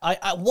 Yeah,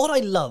 what I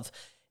love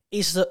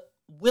is that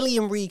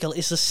William Regal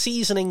is the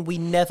seasoning we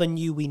never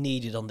knew we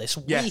needed on this.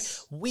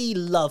 Yes. We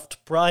loved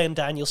Bryan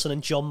Danielson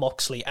and Jon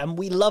Moxley, and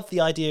we love the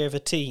idea of a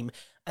team.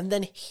 And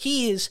then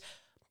he is,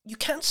 you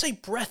can't say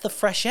breath of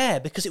fresh air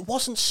because it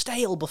wasn't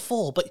stale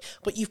before, but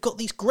you've got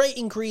these great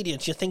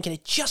ingredients. You're thinking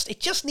it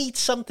just needs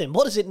something.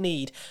 What does it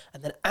need?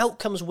 And then out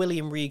comes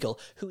William Regal,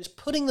 who is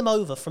putting them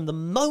over from the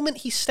moment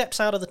he steps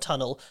out of the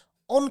tunnel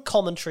on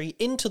commentary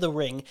into the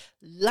ring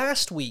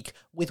last week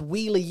with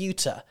Wheeler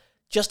Yuta,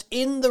 just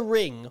in the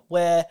ring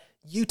where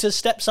Yuta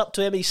steps up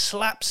to him, he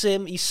slaps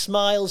him, he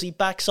smiles, he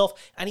backs off,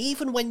 and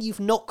even when you've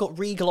not got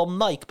Regal on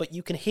mic, but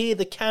you can hear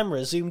the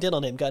camera zoomed in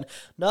on him going,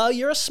 no,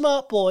 you're a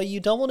smart boy,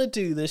 you don't want to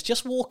do this,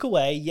 just walk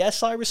away,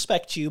 yes, I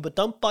respect you, but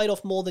don't bite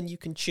off more than you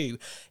can chew.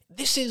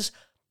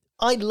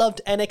 I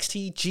loved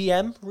NXT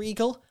GM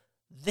Regal,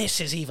 this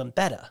is even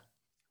better.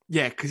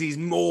 Yeah, because he's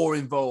more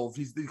involved.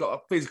 He's got a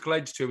physical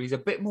edge to him. He's a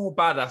bit more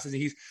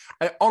badass.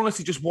 I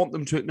honestly just want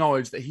them to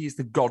acknowledge that he's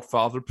the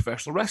godfather of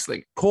professional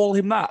wrestling. Call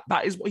him that.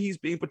 That is what he's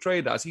being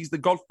portrayed as. He's the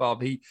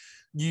godfather.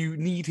 You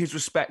need his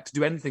respect to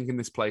do anything in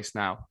this place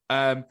now.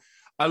 I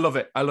love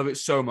it. I love it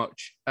so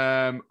much.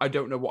 I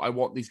don't know what I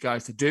want these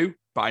guys to do,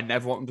 but I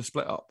never want them to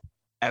split up.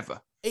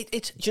 Ever. Do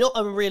you know what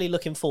I'm really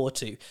looking forward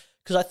to?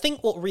 Because I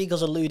think what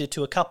Regal's alluded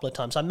to a couple of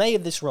times, I may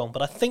have this wrong,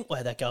 but I think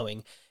where they're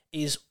going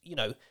is,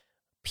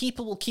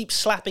 people will keep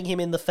slapping him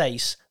in the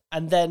face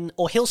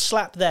or he'll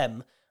slap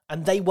them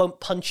and they won't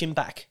punch him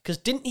back. Because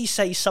didn't he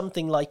say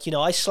something like,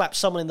 I slap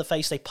someone in the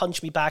face, they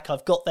punch me back,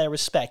 I've got their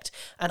respect.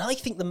 And I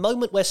think the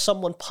moment where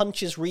someone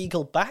punches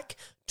Regal back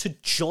to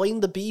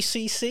join the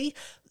BCC,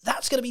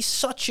 that's going to be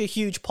such a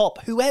huge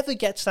pop. Whoever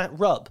gets that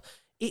rub,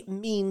 it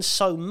means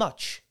so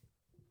much.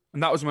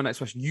 And that was my next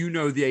question. You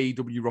know the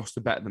AEW roster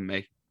better than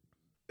me.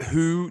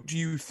 Who do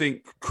you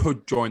think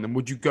could join them?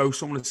 Would you go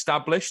someone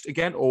established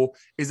again, or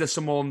is there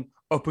someone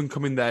up and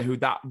coming there who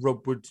that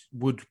rub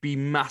would be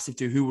massive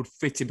to, who would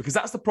fit in? Because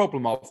that's the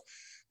problem of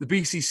the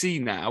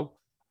BCC now,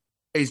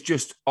 is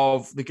just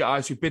of the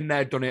guys who've been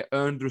there, done it,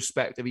 earned the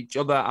respect of each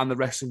other and the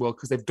wrestling world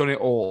because they've done it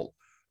all.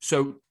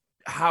 So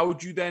how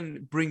do you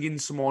then bring in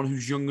someone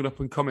who's young and up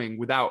and coming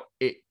without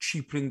it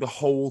cheapening the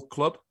whole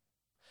club?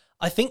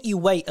 I think you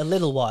wait a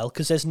little while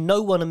because there's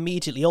no one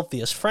immediately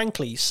obvious.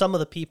 Frankly, some of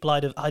the people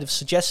I'd have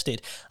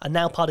suggested are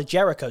now part of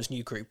Jericho's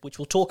new group, which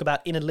we'll talk about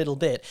in a little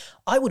bit.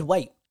 I would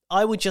wait.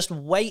 I would just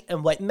wait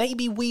and wait.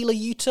 Maybe Wheeler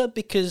Yuta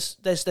because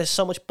there's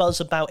so much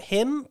buzz about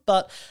him,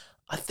 but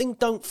I think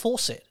don't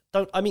force it.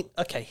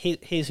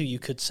 Here's who you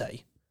could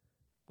say.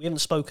 We haven't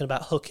spoken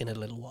about Hook in a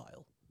little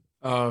while.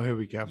 Oh, here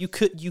we go. You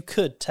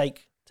could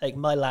take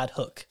my lad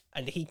Hook,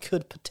 and he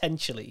could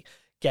potentially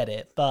get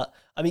it. But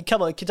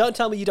come on, don't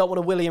tell me you don't want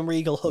a William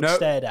Regal Hook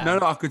stare down.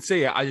 No, I could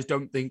see it. I just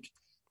don't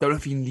know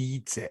if he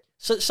needs it.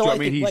 So I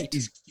think wait.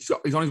 He's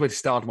on his way to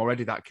stardom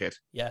already, that kid.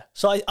 Yeah.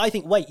 So I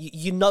think wait.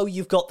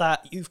 You've got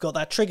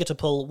that trigger to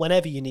pull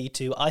whenever you need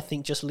to. I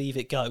think just leave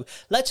it go.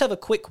 Let's have a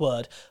quick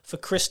word for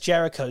Chris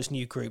Jericho's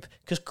new group,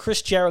 because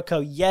Chris Jericho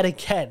yet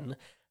again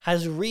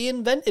has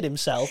reinvented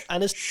himself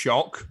and has...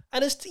 Shock.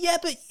 Yeah,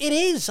 but it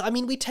is. I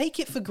mean, we take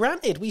it for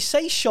granted. We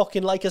say shock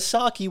in like a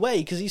sarky way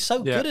because he's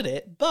so good at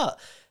it, but...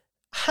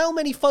 How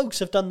many folks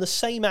have done the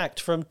same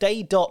act from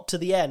day dot to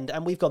the end,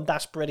 and we've gone,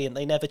 that's brilliant,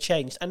 they never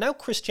changed. And now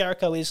Chris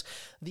Jericho is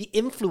the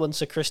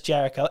influencer Chris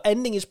Jericho,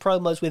 ending his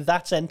promos with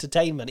 "That's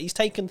entertainment." He's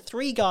taken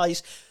 3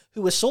 guys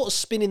who were sort of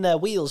spinning their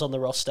wheels on the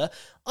roster.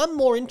 I'm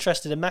more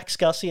interested in Max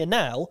Garcia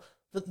now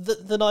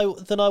than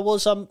I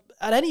was at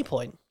any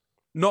point.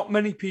 Not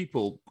many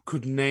people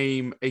could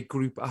name a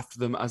group after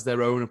them as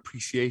their own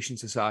appreciation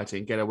society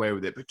and get away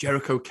with it. But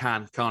Jericho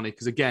can't he?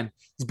 Because again,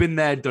 he's been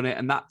there, done it,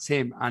 and that's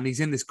him. And he's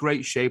in this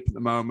great shape at the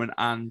moment.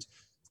 And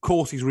of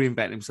course, he's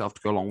reinventing himself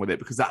to go along with it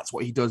because that's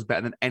what he does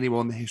better than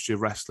anyone in the history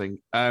of wrestling.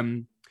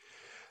 The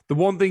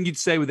one thing you'd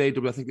say with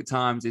AEW, I think at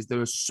times, is there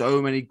are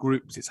so many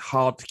groups, it's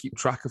hard to keep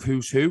track of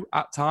who's who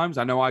at times.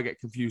 I know I get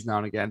confused now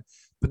and again,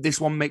 but this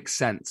one makes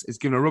sense. It's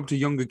giving a rub to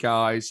younger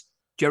guys.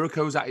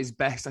 Jericho's at his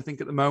best, I think,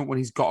 at the moment when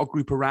he's got a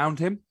group around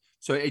him.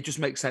 So it just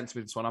makes sense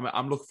with this one.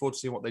 I'm looking forward to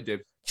seeing what they do.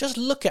 Just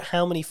look at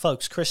how many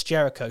folks Chris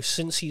Jericho,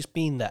 since he's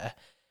been there,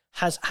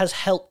 has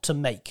helped to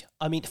make.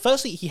 I mean,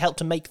 firstly, he helped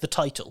to make the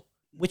title,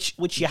 which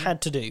you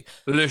had to do.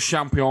 Le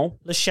Champion.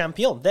 Le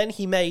Champion. Then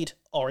he made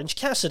Orange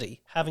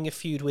Cassidy, having a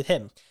feud with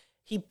him.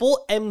 He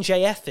brought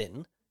MJF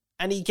in,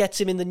 and he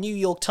gets him in the New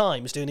York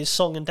Times doing his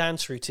song and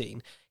dance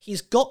routine.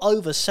 He's got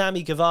over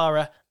Sammy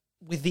Guevara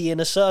with the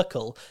Inner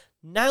Circle.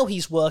 Now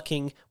he's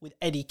working with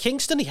Eddie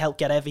Kingston. He helped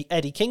get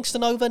Eddie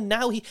Kingston over.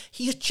 Now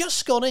he's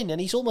just gone in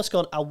and he's almost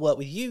gone, I'll work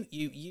with you,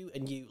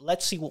 and you.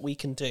 Let's see what we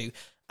can do.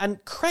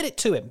 And credit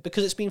to him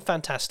because it's been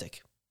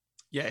fantastic.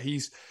 Yeah,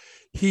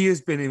 he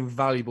has been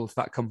invaluable to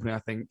that company, I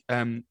think.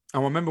 And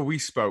I remember we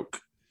spoke,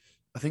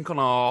 I think, on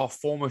our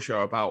former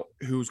show about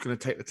who's going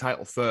to take the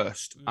title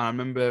first. And I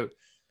remember,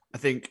 I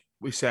think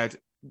we said,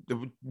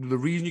 the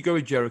reason you go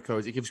with Jericho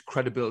is it gives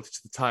credibility to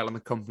the title and the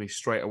company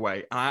straight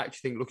away. And I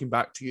actually think looking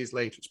back 2 years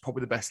later, it's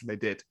probably the best thing they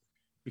did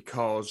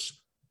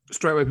because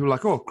straight away people were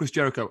like, oh, Chris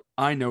Jericho,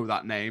 I know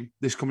that name.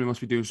 This company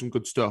must be doing some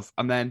good stuff.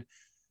 And then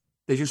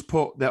they just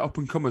put their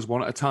up-and-comers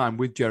one at a time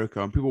with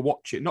Jericho and people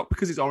watch it, not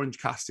because it's Orange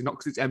Cassidy, not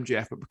because it's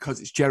MJF, but because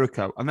it's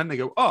Jericho. And then they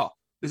go, oh,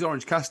 there's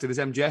Orange Cassidy,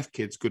 there's MJF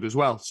kid's good as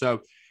well. So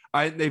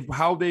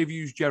how they've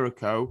used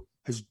Jericho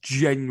has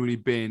genuinely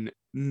been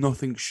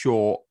nothing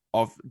short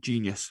of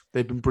genius.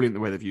 They've been brilliant the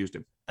way they've used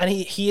him. And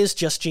he is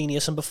just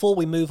genius. And before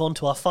we move on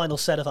to our final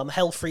set of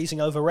hell freezing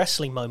over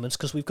wrestling moments,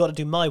 because we've got to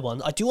do my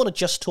one, I do want to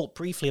just talk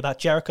briefly about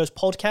Jericho's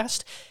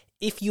podcast.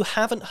 If you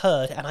haven't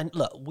heard, and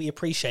look, we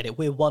appreciate it,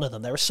 we're one of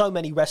them. There are so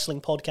many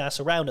wrestling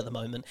podcasts around at the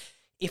moment.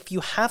 If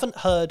you haven't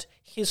heard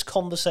his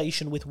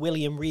conversation with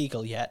William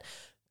Regal yet,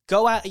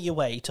 go out of your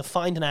way to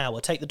find an hour,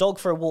 take the dog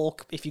for a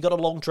walk, if you've got a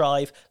long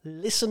drive,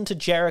 listen to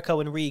Jericho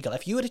and Regal.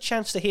 Have you had a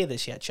chance to hear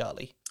this yet,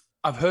 Charlie?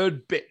 I've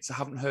heard bits. I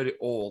haven't heard it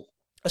all.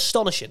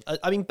 Astonishing.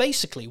 I mean,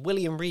 basically,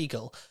 William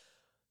Regal,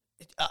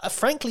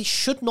 frankly,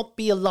 should not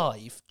be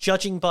alive,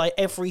 judging by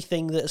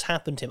everything that has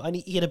happened to him. I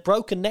mean, he had a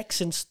broken neck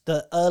since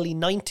the early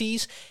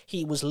 90s.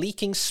 He was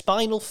leaking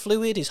spinal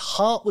fluid. His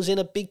heart was in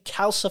a big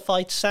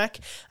calcified sack.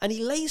 And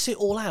he lays it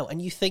all out.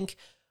 And you think,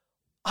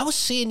 I was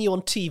seeing you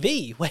on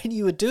TV when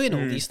you were doing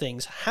all these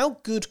things. How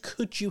good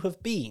could you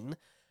have been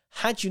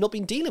had you not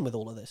been dealing with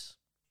all of this?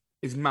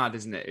 It's mad,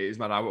 isn't it? It is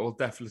mad. I will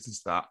definitely listen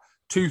to that.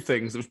 2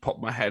 things that just popped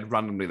in my head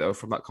randomly, though,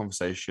 from that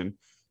conversation.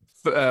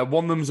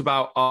 One of them's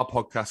about our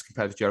podcast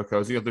compared to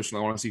Jericho's. The other is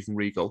something I want to see from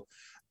Regal.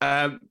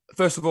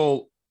 First of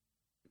all,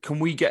 can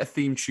we get a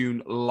theme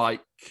tune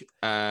like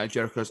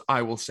Jericho's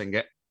I Will Sing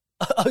It?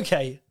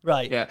 Okay,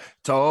 right. Yeah.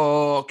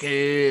 Talk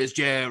is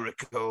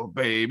Jericho,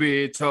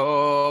 baby.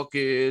 Talk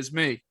is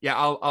me. Yeah,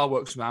 I'll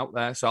work some out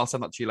there, so I'll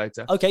send that to you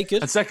later. Okay,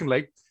 good. And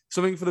secondly,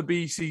 something for the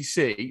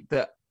BCC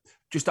that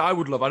just I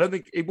would love. I don't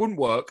think it wouldn't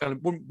work and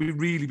it wouldn't be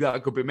really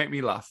that good, but it'd make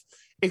me laugh.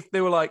 If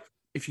they were like,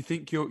 if you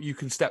think you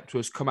can step to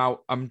us, come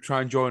out and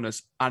try and join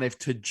us. And if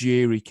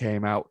Tajiri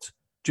came out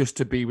just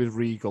to be with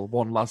Regal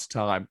one last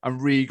time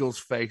and Regal's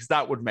face,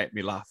 that would make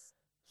me laugh.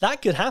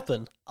 That could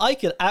happen. I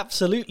could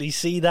absolutely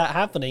see that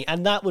happening.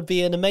 And that would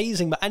be an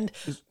amazing... And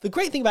the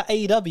great thing about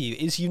AEW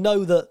is you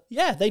know that,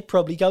 yeah, they'd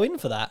probably go in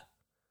for that.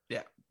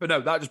 Yeah. But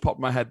no, that just popped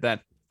in my head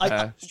then.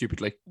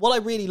 Stupidly. What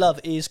I really love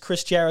is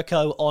Chris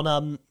Jericho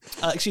on,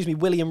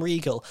 William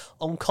Regal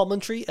on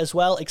commentary as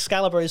well.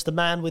 Excalibur is the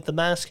man with the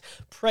mask.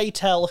 Pray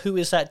tell, who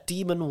is that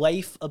demon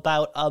waif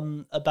about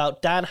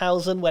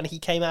Danhausen when he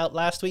came out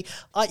last week?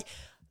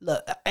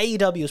 Look,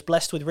 AEW is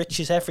blessed with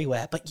riches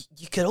everywhere, but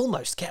you could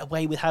almost get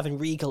away with having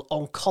Regal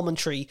on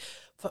commentary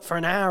for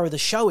an hour of the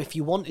show if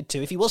you wanted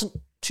to. If he wasn't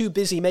too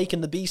busy making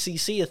the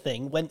BCC a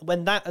thing,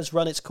 when that has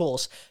run its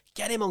course,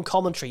 get him on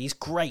commentary. He's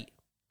great.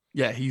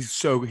 Yeah, he's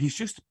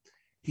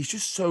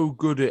just so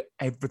good at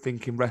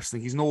everything in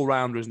wrestling. He's an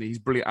all-rounder, isn't he? He's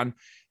brilliant. And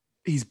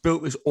he's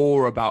built this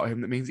aura about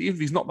him that means even if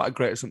he's not that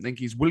great at something,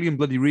 he's William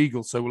Bloody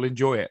Regal, so we'll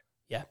enjoy it.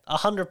 Yeah,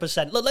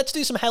 100%. Look, let's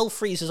do some hell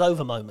freezes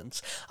over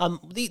moments.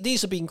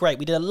 These have been great.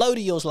 We did a load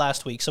of yours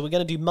last week, so we're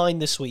going to do mine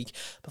this week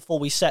before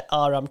we set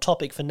our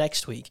topic for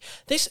next week.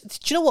 Do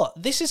you know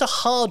what? This is a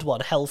hard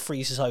one, hell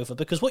freezes over,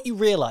 because what you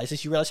realise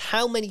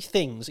how many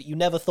things that you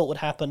never thought would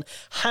happen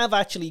have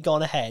actually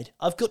gone ahead.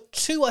 I've got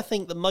two I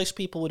think that most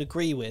people would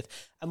agree with,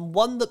 and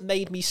one that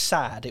made me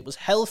sad. It was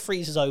hell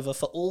freezes over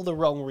for all the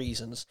wrong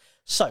reasons.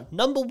 So,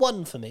 number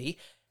one for me,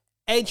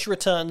 Edge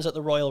returns at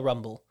the Royal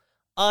Rumble.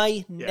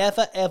 I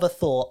never ever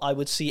thought I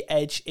would see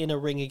Edge in a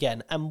ring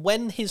again. And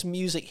when his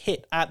music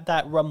hit at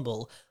that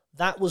Rumble,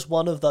 that was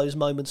one of those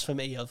moments for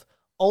me of,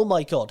 oh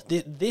my God,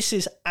 this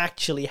is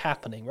actually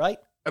happening, right?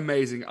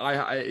 Amazing.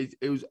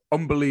 It was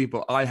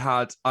unbelievable.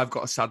 I've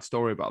got a sad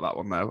story about that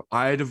one though.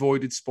 I had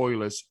avoided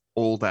spoilers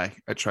all day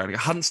at training. I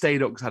hadn't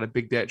stayed up because I had a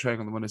big day at training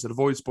on the Monday, so I'd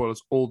avoided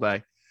spoilers all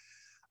day.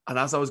 And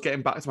as I was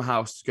getting back to my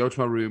house to go to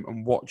my room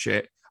and watch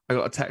it, I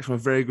got a text from a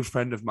very good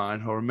friend of mine,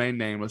 who'll remain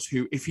nameless,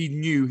 who, if he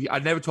knew,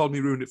 I'd never told him he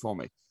ruined it for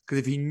me, because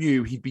if he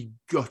knew, he'd be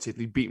gutted,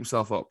 he'd beat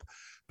himself up.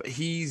 But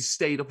he's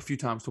stayed up a few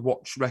times to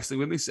watch wrestling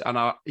with me,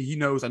 and he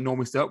knows I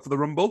normally stay up for the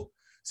Rumble,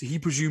 so he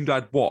presumed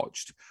I'd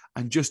watched,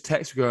 and just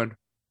texted me going,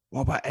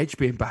 what about Edge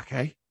being back,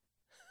 eh?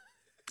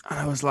 And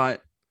I was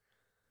like,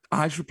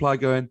 I just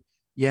replied going,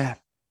 yeah,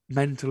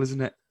 mental,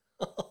 isn't it?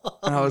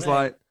 And I was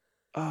like,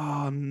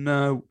 oh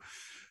no.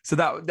 So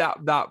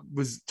that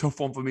was a tough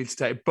one for me to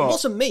take. But it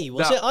wasn't me,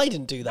 was it? I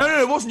didn't do that. No,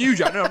 it wasn't you,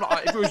 Jack. No, I'm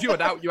not, if it was you,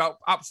 I'd out you out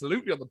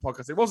absolutely on the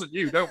podcast. It wasn't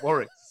you. Don't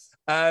worry.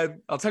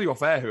 I'll tell you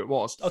off air who it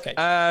was. Okay.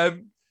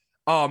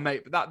 Oh,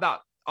 mate, but that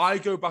I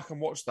go back and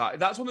watch that.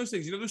 That's one of those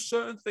things. You know, there's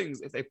certain things,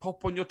 if they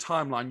pop on your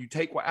timeline, you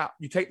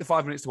take the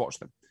 5 minutes to watch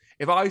them.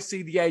 If I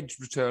see the Edge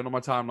return on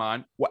my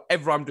timeline,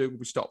 whatever I'm doing will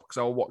be stopped because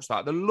I will watch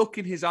that. The look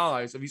in his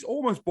eyes, he's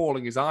almost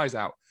bawling his eyes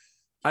out.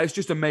 And it's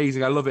just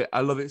amazing. I love it. I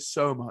love it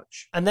so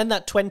much. And then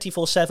that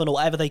 24/7 or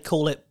whatever they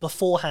call it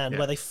beforehand,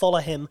 where they follow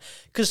him,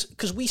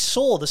 because we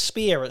saw the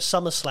spear at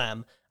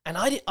SummerSlam, and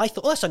I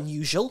thought, that's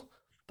unusual.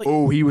 But,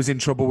 he was in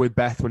trouble with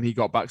Beth when he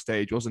got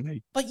backstage, wasn't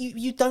he? But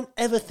you don't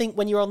ever think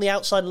when you're on the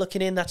outside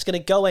looking in that's going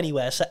to go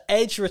anywhere. So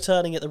Edge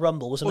returning at the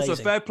Rumble was amazing.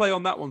 Also, fair play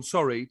on that one.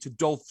 Sorry to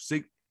Dolph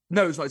Ziggler.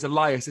 No, it's not. It's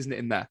Elias, isn't it,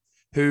 in there?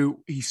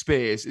 Who he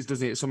spears,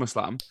 doesn't he, at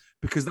SummerSlam?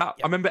 Because I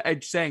remember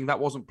Edge saying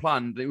that wasn't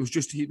planned. It was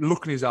just he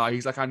look in his eye.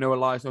 He's like, I know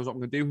Elias knows what I'm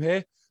going to do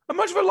here.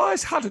 Imagine if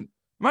Elias hadn't.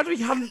 Imagine if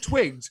he hadn't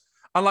twigged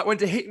and went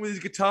to hit him with his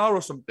guitar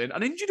or something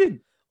and injured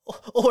him.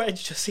 Or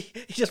Edge he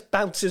just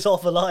bounces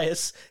off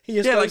Elias. He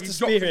just goes to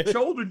spear him. Dropped his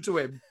shoulder into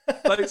him.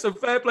 So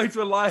fair play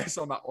to Elias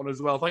on that one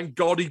as well. Thank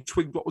God he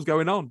twigged what was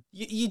going on.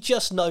 You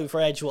just know for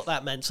Edge what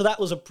that meant. So that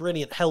was a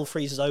brilliant hell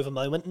freezes over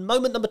moment. And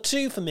moment number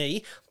 2 for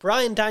me,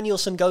 Bryan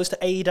Danielson goes to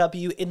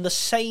AEW in the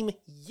same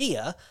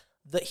year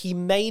that he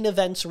main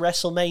events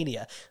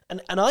WrestleMania.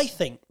 And I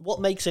think what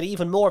makes it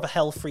even more of a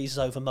hell freezes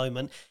over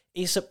moment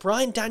is that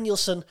Bryan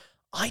Danielson,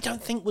 I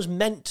don't think was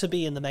meant to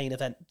be in the main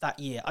event that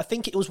year. I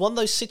think it was one of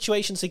those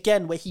situations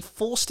again where he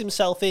forced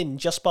himself in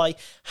just by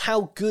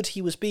how good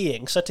he was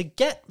being. So to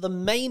get the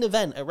main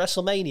event at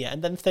WrestleMania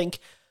and then think,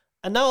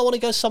 and now I want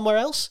to go somewhere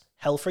else,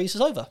 hell freezes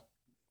over.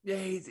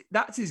 Yeah,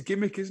 that's his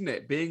gimmick, isn't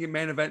it? Being in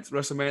main events at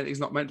WrestleMania, he's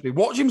not meant to be.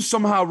 Watch him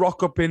somehow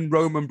rock up in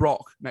Roman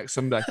Brock next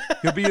Sunday.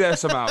 He'll be there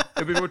somehow.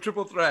 He'll be a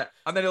triple threat.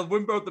 And then he'll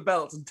win both the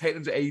belts and take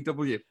them to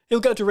AEW. He'll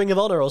go to Ring of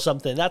Honor or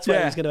something. That's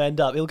where he's going to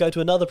end up. He'll go to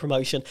another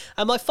promotion.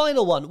 And my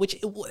final one,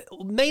 which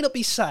may not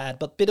be sad,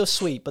 but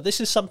bittersweet, but this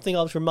is something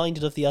I was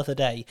reminded of the other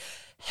day.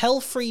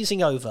 Hell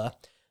freezing over.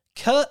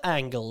 Kurt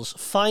Angle's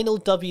final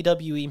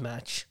WWE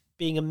match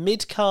being a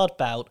mid-card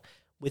bout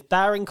with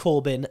Baron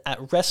Corbin at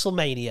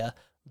WrestleMania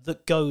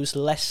that goes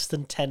less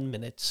than 10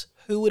 minutes.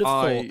 Who would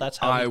have thought that's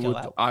how he go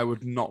out? I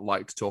would not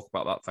like to talk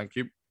about that, thank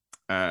you.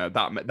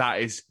 That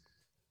is...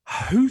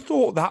 Who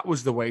thought that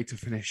was the way to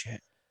finish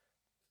it?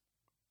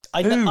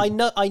 I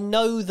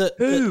know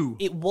that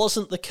it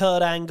wasn't the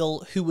Kurt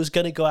Angle who was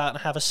going to go out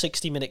and have a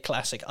 60-minute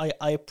classic.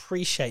 I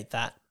appreciate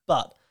that.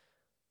 But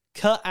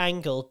Kurt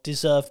Angle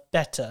deserved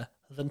better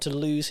than to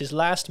lose his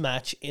last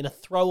match in a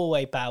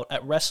throwaway bout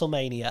at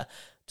WrestleMania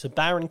to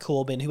Baron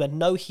Corbin, who had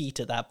no heat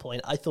at that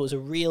point. I thought it was a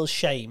real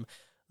shame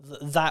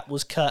that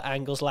was Kurt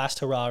Angle's last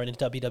hurrah in a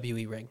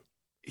WWE ring.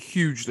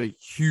 Hugely,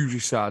 hugely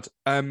sad.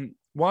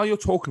 While you're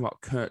talking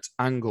about Kurt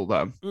Angle,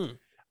 though,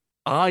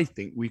 I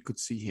think we could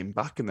see him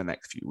back in the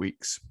next few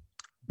weeks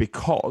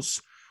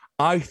because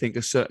I think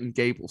a certain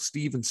Gable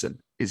Stevenson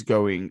is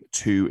going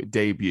to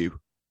debut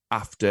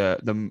after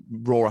the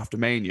Raw after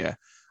Mania,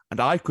 and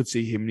I could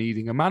see him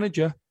needing a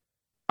manager.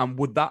 And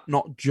would that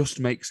not just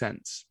make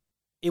sense?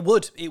 It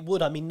would.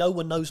 I mean, no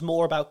one knows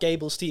more about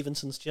Gable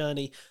Stevenson's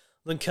journey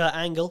than Kurt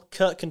Angle.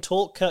 Kurt can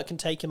talk. Kurt can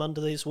take him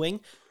under his wing.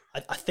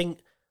 I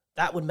think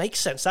that would make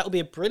sense. That would be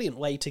a brilliant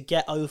way to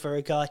get over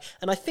a guy.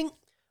 And I think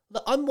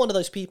that I'm one of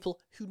those people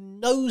who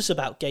knows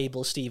about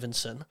Gable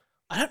Stevenson.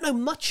 I don't know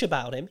much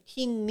about him.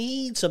 He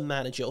needs a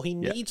manager, or he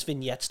needs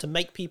vignettes to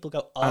make people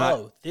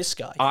go, this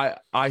guy.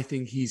 I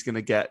think he's going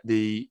to get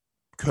the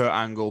Kurt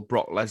Angle,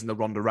 Brock Lesnar,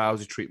 Ronda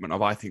Rousey treatment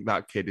of I think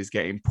that kid is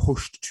getting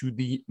pushed to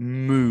the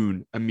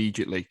moon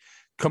immediately.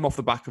 come off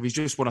the back of, he's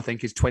just won, I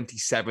think, his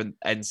 27th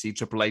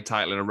NCAA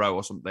title in a row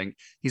or something.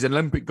 He's an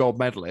Olympic gold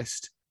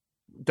medalist.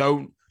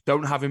 Don't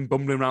have him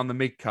bumbling around the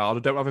mid card, or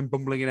don't have him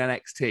bumbling in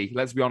NXT.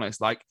 Let's be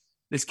honest. Like,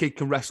 this kid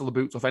can wrestle the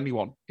boots off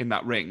anyone in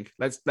that ring.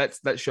 Let's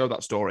show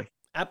that story.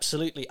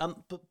 Absolutely.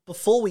 But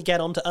before we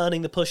get on to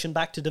earning the push and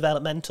back to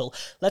developmental,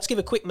 let's give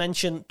a quick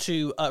mention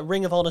to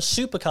Ring of Honor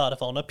Supercard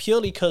of Honor,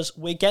 purely because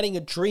we're getting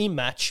a dream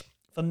match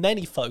for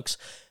many folks.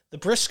 The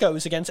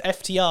Briscoes against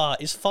FTR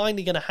is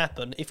finally going to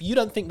happen. If you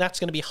don't think that's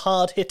going to be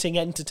hard-hitting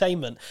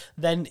entertainment,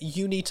 then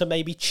you need to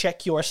maybe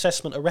check your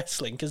assessment of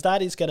wrestling, because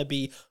that is going to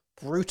be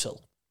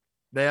brutal.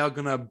 They are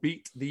going to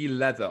beat the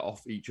leather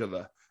off each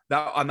other.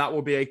 That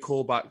will be a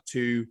callback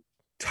to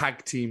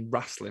tag team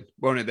wrestling,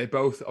 won't it? They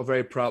both are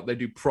very proud. They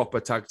do proper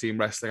tag team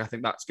wrestling. I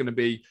think that's going to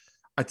be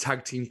a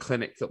tag team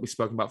clinic that we've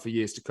spoken about for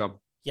years to come.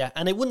 Yeah,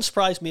 and it wouldn't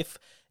surprise me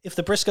if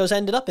the Briscoes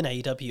ended up in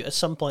AEW at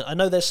some point. I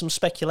know there's some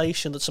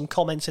speculation that some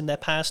comments in their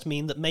past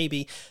mean that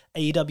maybe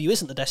AEW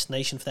isn't the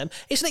destination for them.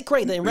 Isn't it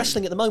great that in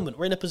wrestling at the moment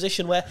we're in a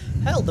position where,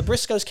 hell, the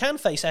Briscoes can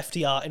face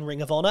FTR in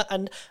Ring of Honor,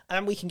 and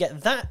we can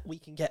get that. We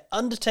can get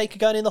Undertaker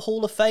going in the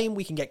Hall of Fame.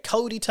 We can get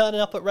Cody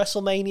turning up at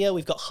WrestleMania.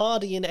 We've got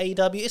Hardy in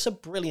AEW. It's a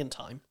brilliant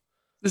time.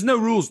 There's no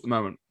rules at the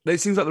moment. It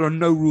seems like there are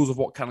no rules of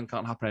what can and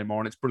can't happen anymore,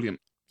 and it's brilliant.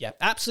 Yeah,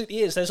 absolutely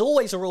is. There's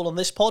always a rule on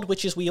this pod,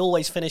 which is we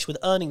always finish with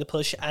earning the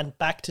push and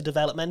back to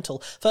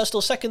developmental. First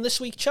or second this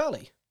week,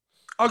 Charlie?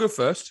 I'll go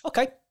first.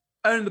 Okay.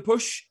 Earning the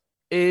push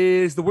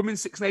is the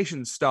Women's Six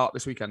Nations start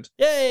this weekend.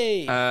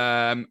 Yay!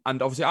 And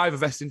obviously I have a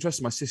vested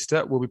interest. My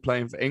sister will be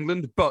playing for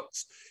England. But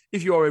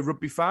if you are a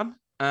rugby fan,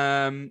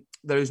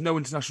 there is no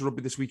international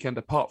rugby this weekend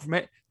apart from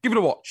it. Give it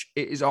a watch.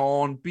 It is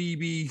on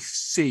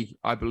BBC,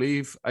 I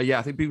believe. I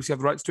think BBC have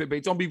the rights to it, but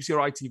it's on BBC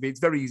or ITV. It's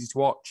very easy to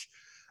watch.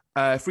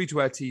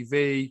 Free-to-air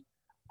TV,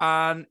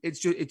 and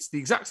it's the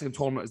exact same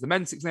tournament as the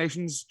Men's Six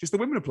Nations, just the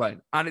women are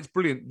playing, and it's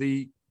brilliant.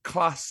 The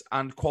class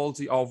and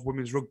quality of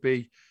women's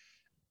rugby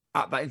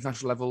at that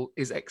international level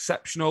is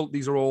exceptional.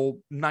 These are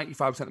all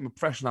 95% of them are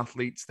professional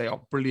athletes. They are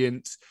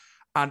brilliant,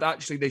 and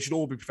actually they should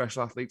all be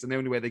professional athletes, and the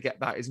only way they get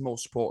that is more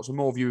support, so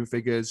more viewing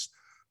figures,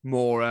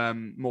 more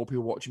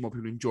people watching, more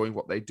people enjoying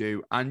what they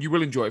do, and you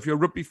will enjoy it. If you're a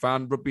rugby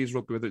fan, rugby is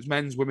rugby, whether it's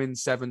men's,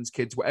 women's, sevens,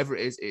 kids, whatever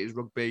it is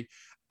rugby.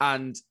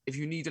 And if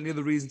you need any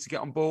other reason to get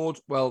on board,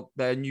 well,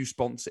 their new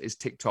sponsor is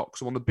TikTok.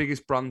 So one of the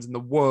biggest brands in the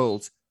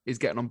world is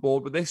getting on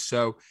board with this.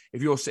 So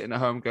if you're sitting at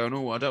home going,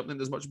 oh, I don't think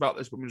there's much about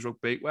this women's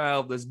rugby,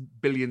 well, there's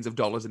billions of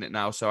dollars in it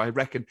now. So I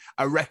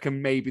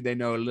reckon maybe they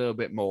know a little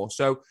bit more.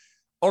 So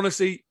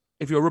honestly,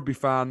 if you're a rugby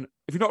fan,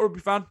 if you're not a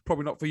rugby fan,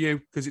 probably not for you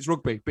because it's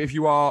rugby. But if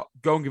you are,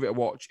 go and give it a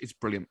watch. It's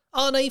brilliant.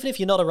 Oh, no, even if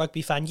you're not a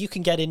rugby fan, you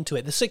can get into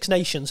it. The Six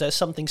Nations, there's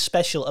something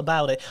special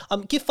about it.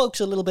 Give folks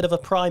a little bit of a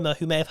primer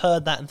who may have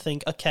heard that and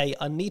think, okay,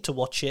 I need to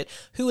watch it.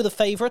 Who are the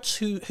favourites?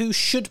 Who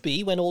should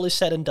be, when all is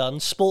said and done,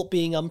 sport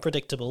being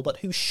unpredictable, but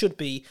who should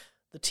be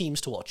the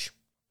teams to watch?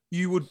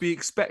 You would be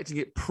expecting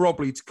it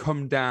probably to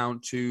come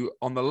down to,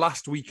 on the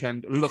last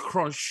weekend, Le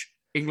Crunch,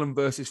 England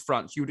versus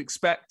France. You would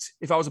expect,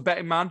 if I was a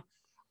betting man,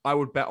 I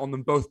would bet on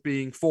them both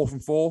being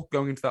 4-4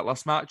 going into that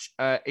last match.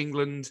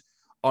 England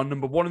are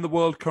number 1 in the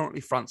world. Currently,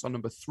 France are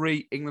number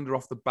 3. England are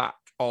off the back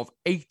of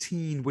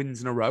 18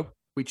 wins in a row,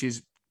 which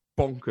is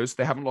bonkers.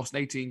 They haven't lost in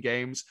 18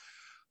 games.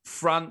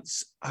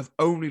 France have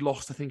only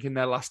lost, I think, in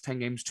their last 10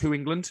 games to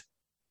England.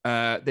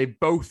 They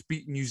both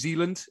beat New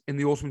Zealand in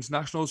the Autumn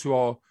Internationals, who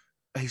are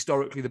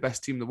historically the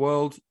best team in the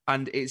world.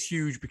 And it's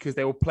huge because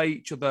they will play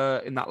each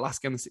other in that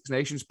last game of the Six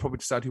Nations, probably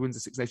decide who wins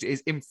the Six Nations. It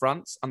is in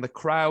France, and the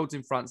crowds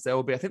in France, there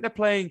will be, I think they're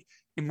playing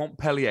in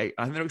Montpellier.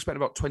 I think they're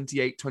expecting about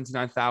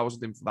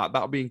 29,000 in for that.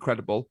 That'll be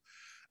incredible.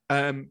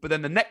 But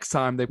then the next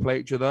time they play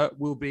each other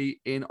will be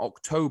in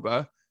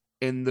October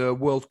in the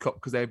World Cup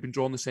because they've been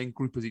drawn the same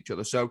group as each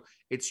other. So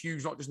it's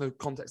huge, not just in the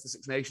context of the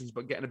Six Nations,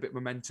 but getting a bit of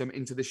momentum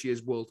into this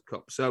year's World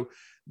Cup. So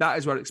that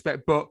is what I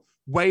expect. But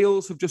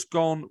Wales have just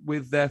gone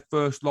with their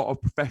first lot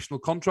of professional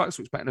contracts,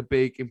 so expecting a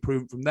big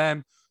improvement from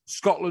them.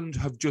 Scotland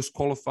have just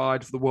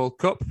qualified for the World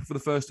Cup for the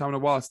first time in a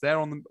while. So they're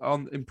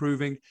on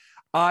improving.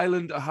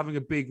 Ireland are having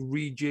a big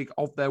rejig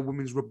of their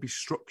women's rugby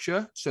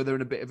structure, so they're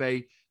in a bit of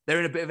an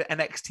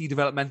NXT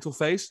developmental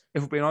phase,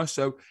 if we're being honest.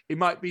 So it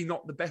might be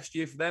not the best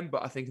year for them,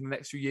 but I think in the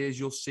next few years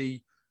you'll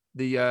see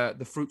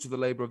the fruits of the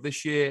labour of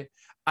this year.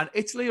 And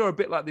Italy are a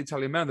bit like the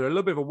Italian men. They're a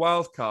little bit of a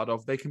wild card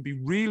of they can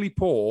be really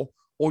poor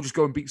or just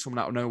go and beat someone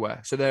out of nowhere.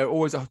 So they're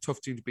always a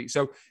tough team to beat.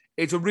 So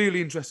it's a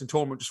really interesting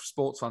tournament just for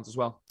sports fans as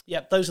well.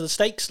 Yeah, those are the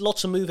stakes.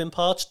 Lots of moving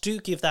parts. Do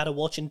give that a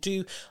watch. And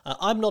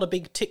I'm not a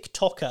big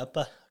TikToker,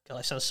 but God,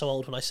 I sound so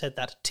old when I said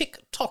that.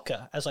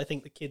 TikToker, as I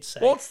think the kids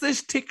say. What's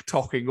this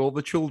TikToking all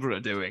the children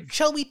are doing?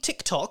 Shall we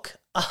TikTok?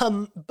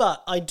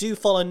 But I do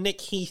follow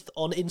Nick Heath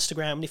on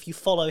Instagram, and if you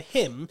follow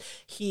him,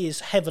 he is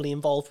heavily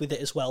involved with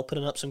it as well,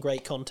 putting up some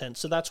great content,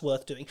 so that's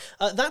worth doing.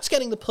 That's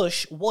getting the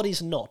push. What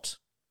is not?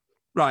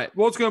 Right,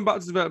 what's going back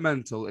to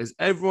developmental is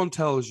everyone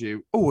tells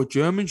you, oh, a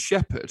German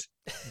Shepherd,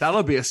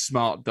 that'll be a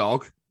smart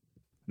dog.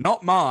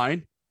 Not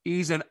mine.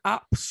 He's an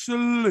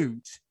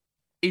absolute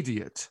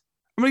idiot.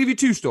 I'm going to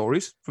give you 2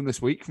 stories from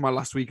this week, from my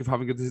last week of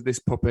having this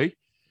puppy.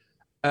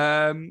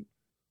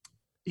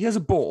 He has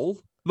a ball,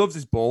 loves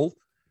his ball.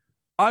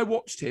 I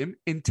watched him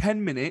in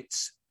 10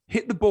 minutes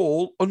hit the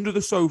ball under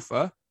the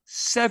sofa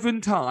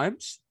 7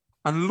 times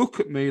and look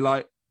at me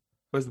like,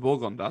 where's the ball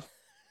gone, Dad?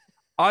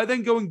 I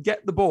then go and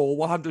get the ball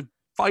while I had to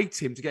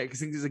fight him to get it because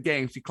he thinks it's a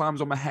game. So he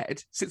climbs on my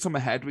head, sits on my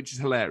head, which is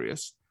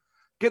hilarious.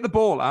 Get the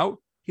ball out.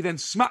 He then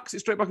smacks it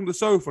straight back on the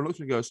sofa and looks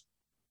at me and goes,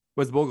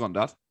 where's the ball gone,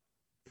 Dad?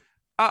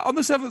 On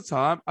the 7th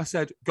time, I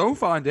said, go and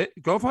find it.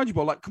 Go and find your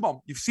ball. Like, come on,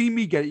 you've seen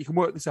me get it. You can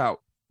work this out.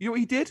 You know what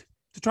he did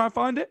to try and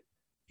find it?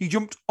 He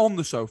jumped on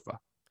the sofa,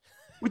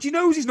 which he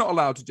knows he's not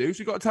allowed to do. So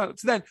he got to tell.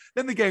 So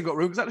then the game got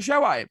ruined because I had to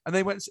shout at him. And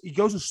they went. He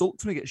goes and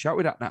sulks when he gets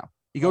shouted at now.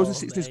 He goes and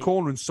sits in his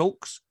corner and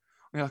sulks.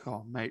 And you're like,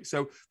 oh, mate.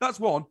 So that's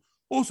one.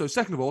 Also,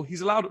 second of all,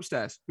 he's allowed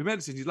upstairs. We made a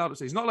decision. He's allowed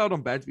upstairs. He's not allowed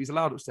on beds, but he's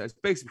allowed upstairs.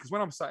 Basically, because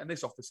when I'm sat in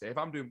this office here, if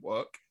I'm doing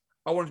work,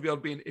 I want him to be able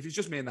to be in. If it's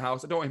just me in the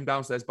house, I don't want him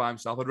downstairs by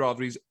himself. I'd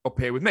rather he's up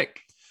here with Mick.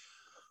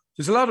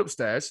 So he's allowed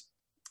upstairs.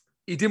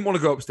 He didn't want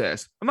to go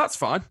upstairs. And that's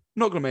fine. I'm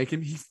not going to make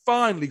him. He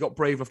finally got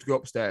brave enough to go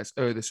upstairs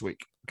earlier this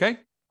week. Okay?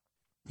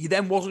 He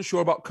then wasn't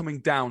sure about coming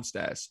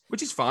downstairs,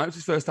 which is fine. It was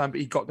his first time,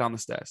 but he got down the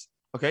stairs.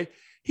 Okay?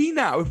 He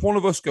now, if one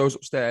of us goes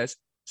upstairs,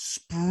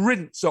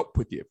 sprints up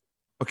with you.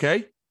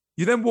 Okay?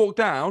 You then walk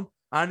down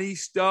and he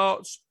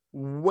starts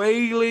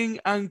wailing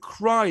and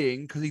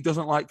crying because he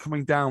doesn't like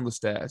coming down the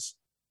stairs.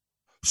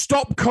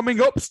 Stop coming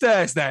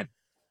upstairs then.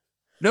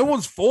 No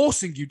one's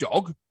forcing you,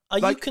 dog. Are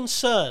you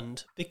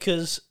concerned?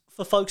 Because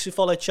for folks who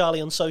follow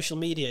Charlie on social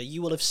media,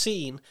 you will have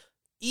seen,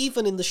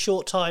 even in the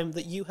short time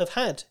that you have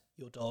had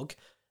your dog,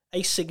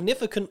 a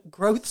significant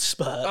growth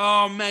spurt.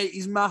 Oh, mate,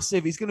 he's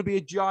massive. He's going to be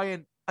a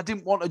giant. I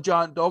didn't want a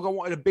giant dog. I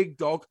wanted a big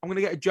dog. I'm going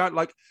to get a giant.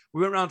 Like,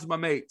 we went round to my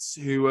mates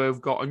who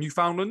have got a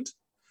Newfoundland,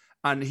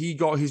 and he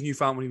got his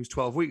Newfoundland when he was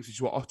 12 weeks, which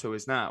is what Otto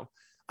is now.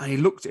 And he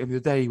looked at him the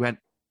other day. He went,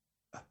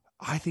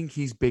 I think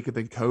he's bigger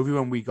than Covey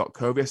when we got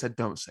Covey. I said,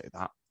 don't say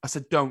that. I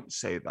said, don't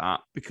say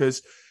that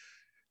because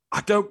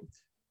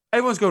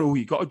everyone's going, oh,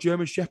 you got a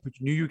German Shepherd.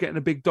 You knew you were getting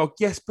a big dog.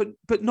 Yes,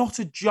 but not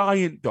a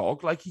giant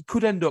dog. Like, he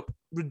could end up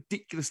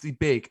ridiculously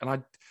big. And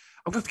I'm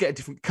going to have to get a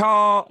different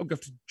car. I'm going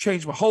to have to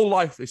change my whole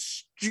life for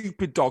this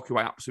stupid dog who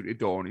I absolutely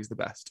adore, and he's the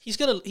best.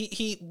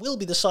 He will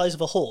be the size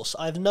of a horse.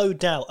 I have no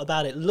doubt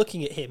about it.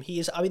 Looking at him, he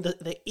is. I mean,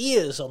 the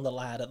ears on the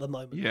lad at the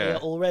moment, they are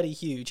already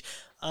huge.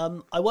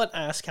 I won't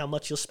ask how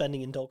much you're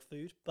spending in dog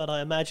food, but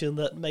I imagine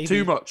that maybe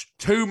too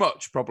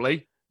much,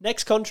 probably.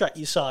 Next contract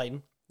you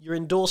sign, your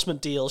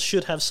endorsement deal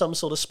should have some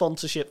sort of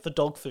sponsorship for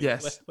dog food,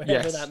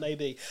 wherever that may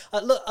be.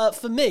 Look,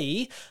 for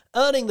me,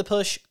 earning the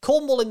push,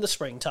 Cornwall in the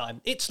springtime.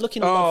 It's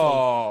looking lovely.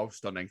 Oh,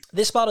 stunning.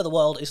 This part of the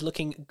world is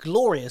looking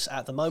glorious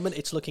at the moment.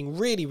 It's looking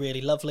really,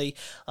 really lovely.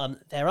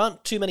 There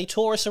aren't too many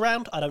tourists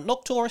around. I don't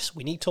knock tourists.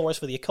 We need tourists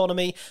for the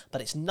economy,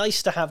 but it's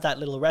nice to have that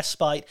little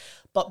respite.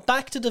 But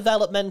back to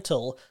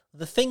developmental,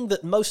 the thing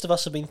that most of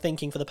us have been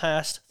thinking for the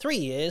past 3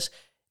 years,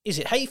 is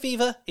it hay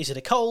fever? Is it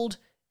a cold?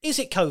 Is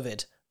it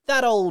COVID?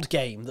 That old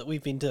game that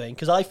we've been doing,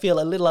 because I feel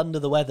a little under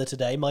the weather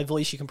today. My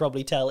voice, you can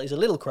probably tell, is a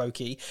little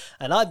croaky,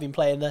 and I've been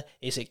playing the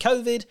is it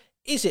COVID,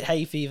 is it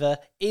hay fever,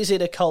 is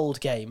it a cold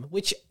game,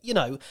 which, you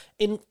know,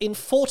 in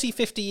 40,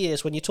 50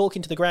 years, when you're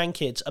talking to the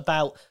grandkids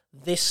about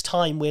this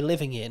time we're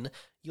living in,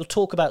 you'll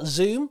talk about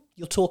Zoom,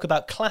 you'll talk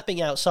about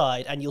clapping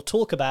outside, and you'll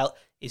talk about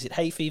is it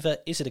hay fever,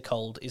 is it a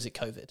cold, is it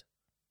COVID?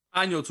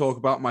 And you'll talk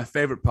about my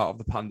favourite part of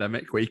the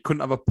pandemic, where you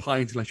couldn't have a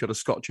pint unless you had a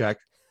Scotch egg.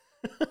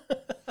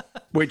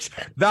 Which,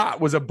 that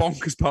was a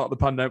bonkers part of the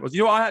pandemic. You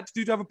know what I had to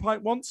do to have a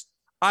pint once?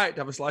 I had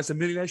to have a slice of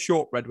millionaire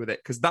shortbread with it,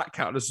 because that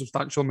counted as a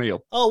substantial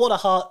meal. Oh, what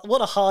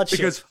a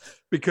hardship.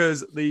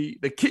 Because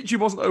the kitchen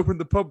wasn't open,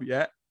 the pub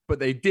yet, but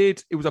they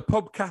did. It was a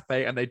pub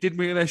cafe, and they did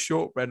millionaire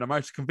shortbread, and I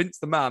managed to convince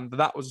the man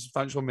that was a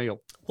substantial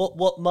meal.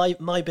 What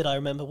my bit I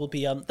remember will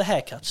be the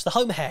haircuts, the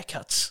home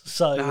haircuts.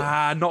 So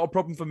not a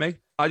problem for me.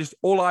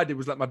 All I did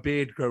was let my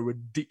beard grow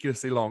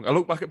ridiculously long. I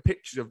look back at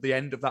pictures of the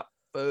end of that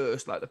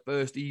the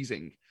first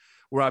easing,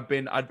 where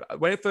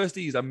when it first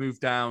eased, I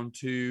moved down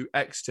to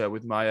Exeter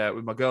with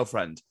my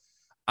girlfriend.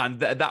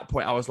 And at that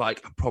point, I was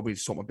like, I probably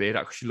sort my beard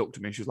out, because she looked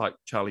at me and she was like,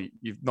 Charlie,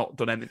 you've not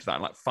done anything to that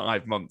in like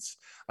 5 months.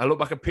 I look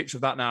back at a picture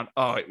of that now,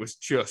 and it was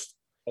just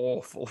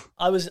awful.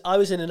 I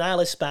was in an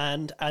Alice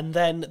band, and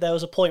then there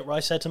was a point where I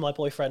said to my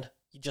boyfriend,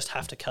 you just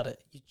have to cut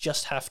it. You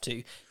just have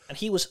to. And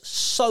he was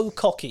so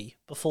cocky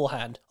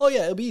beforehand. Oh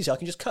yeah, it'll be easy. I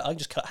can just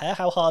cut hair.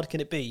 How hard can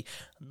it be?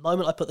 The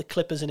moment I put the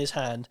clippers in his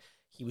hand,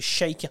 he was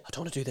shaking. I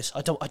don't want to do this.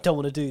 I don't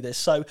want to do this.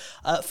 So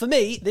for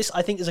me, this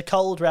I think is a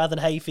cold rather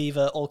than hay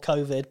fever or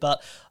COVID,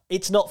 but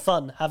it's not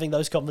fun having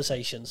those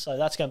conversations. So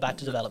that's going back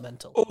to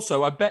developmental.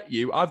 Also, I bet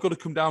you I've got to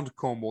come down to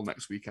Cornwall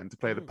next weekend to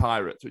play the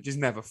Pirates, which is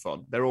never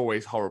fun. They're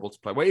always horrible to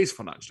play. Well, it is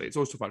fun, actually. It's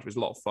always so much. It's a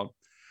lot of fun.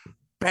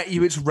 Bet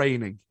you it's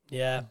raining.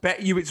 Yeah.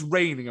 Bet you it's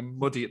raining and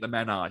muddy at the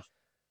Menai.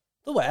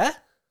 The where?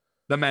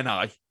 The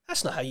Menai.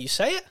 That's not how you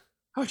say it.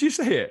 How do you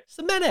say it? It's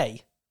the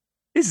Menai.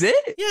 Is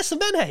it? Yes, the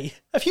Menai.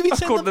 Have you been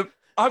saying them?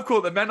 I've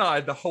called it the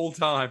Menai the whole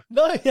time.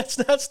 No,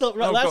 that's not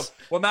right. Oh,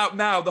 well,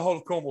 now the whole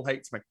of Cornwall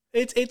hates me.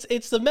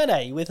 It's the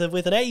Menai with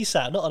an A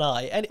sound, not an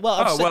I.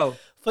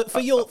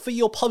 For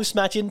your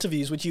post-match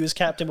interviews, which you as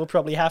captain will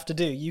probably have to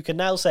do, you can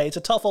now say it's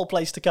a tough old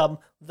place to come,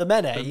 the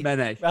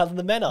Mene, rather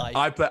than the Menai.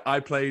 I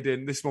played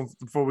in this one,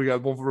 before we go,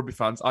 one for rugby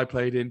fans, I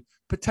played in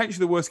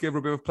potentially the worst game of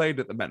rugby I've played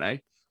at the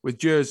Mene with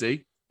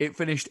Jersey. It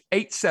finished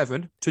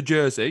 8-7 to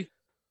Jersey.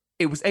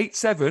 It was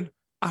 8-7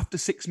 after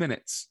 6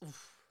 minutes.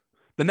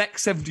 The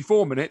next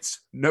 74 minutes,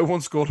 no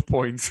one scored a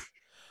point.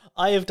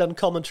 I have done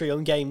commentary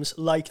on games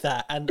like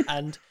that,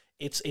 and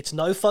it's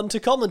no fun to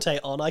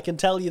commentate on, I can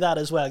tell you that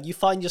as well. You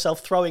find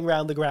yourself throwing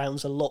around the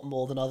grounds a lot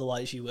more than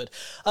otherwise you would.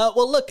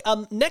 Well, look,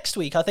 next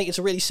week I think it's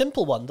a really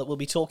simple one that we'll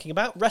be talking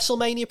about.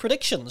 WrestleMania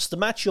predictions, the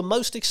match you're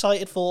most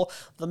excited for,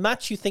 the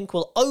match you think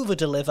will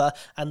over-deliver,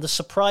 and the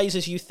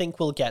surprises you think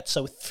we'll get.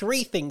 So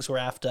 3 things we're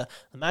after: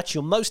 the match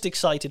you're most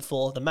excited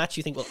for, the match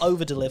you think will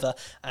over-deliver,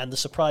 and the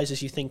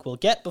surprises you think we'll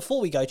get.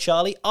 Before we go,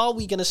 Charlie, are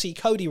we going to see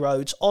Cody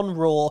Rhodes on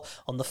Raw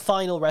on the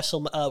final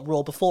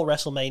Raw before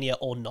WrestleMania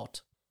or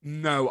not?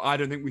 No, I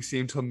don't think we see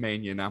him till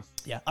Mania now.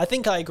 Yeah, I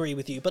think I agree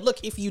with you. But look,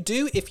 if you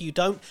do, if you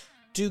don't,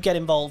 do get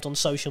involved on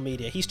social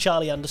media. He's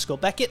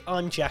Charlie_Beckett.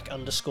 I'm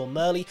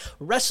Jack_Murley.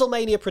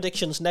 WrestleMania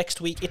predictions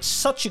next week. It's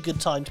such a good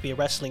time to be a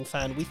wrestling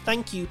fan. We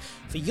thank you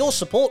for your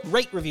support.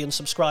 Rate, review, and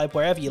subscribe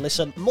wherever you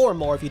listen. More and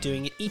more of you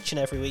doing it each and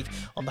every week.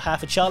 On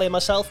behalf of Charlie and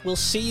myself, we'll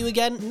see you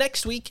again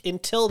next week.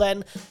 Until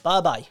then,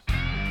 bye-bye.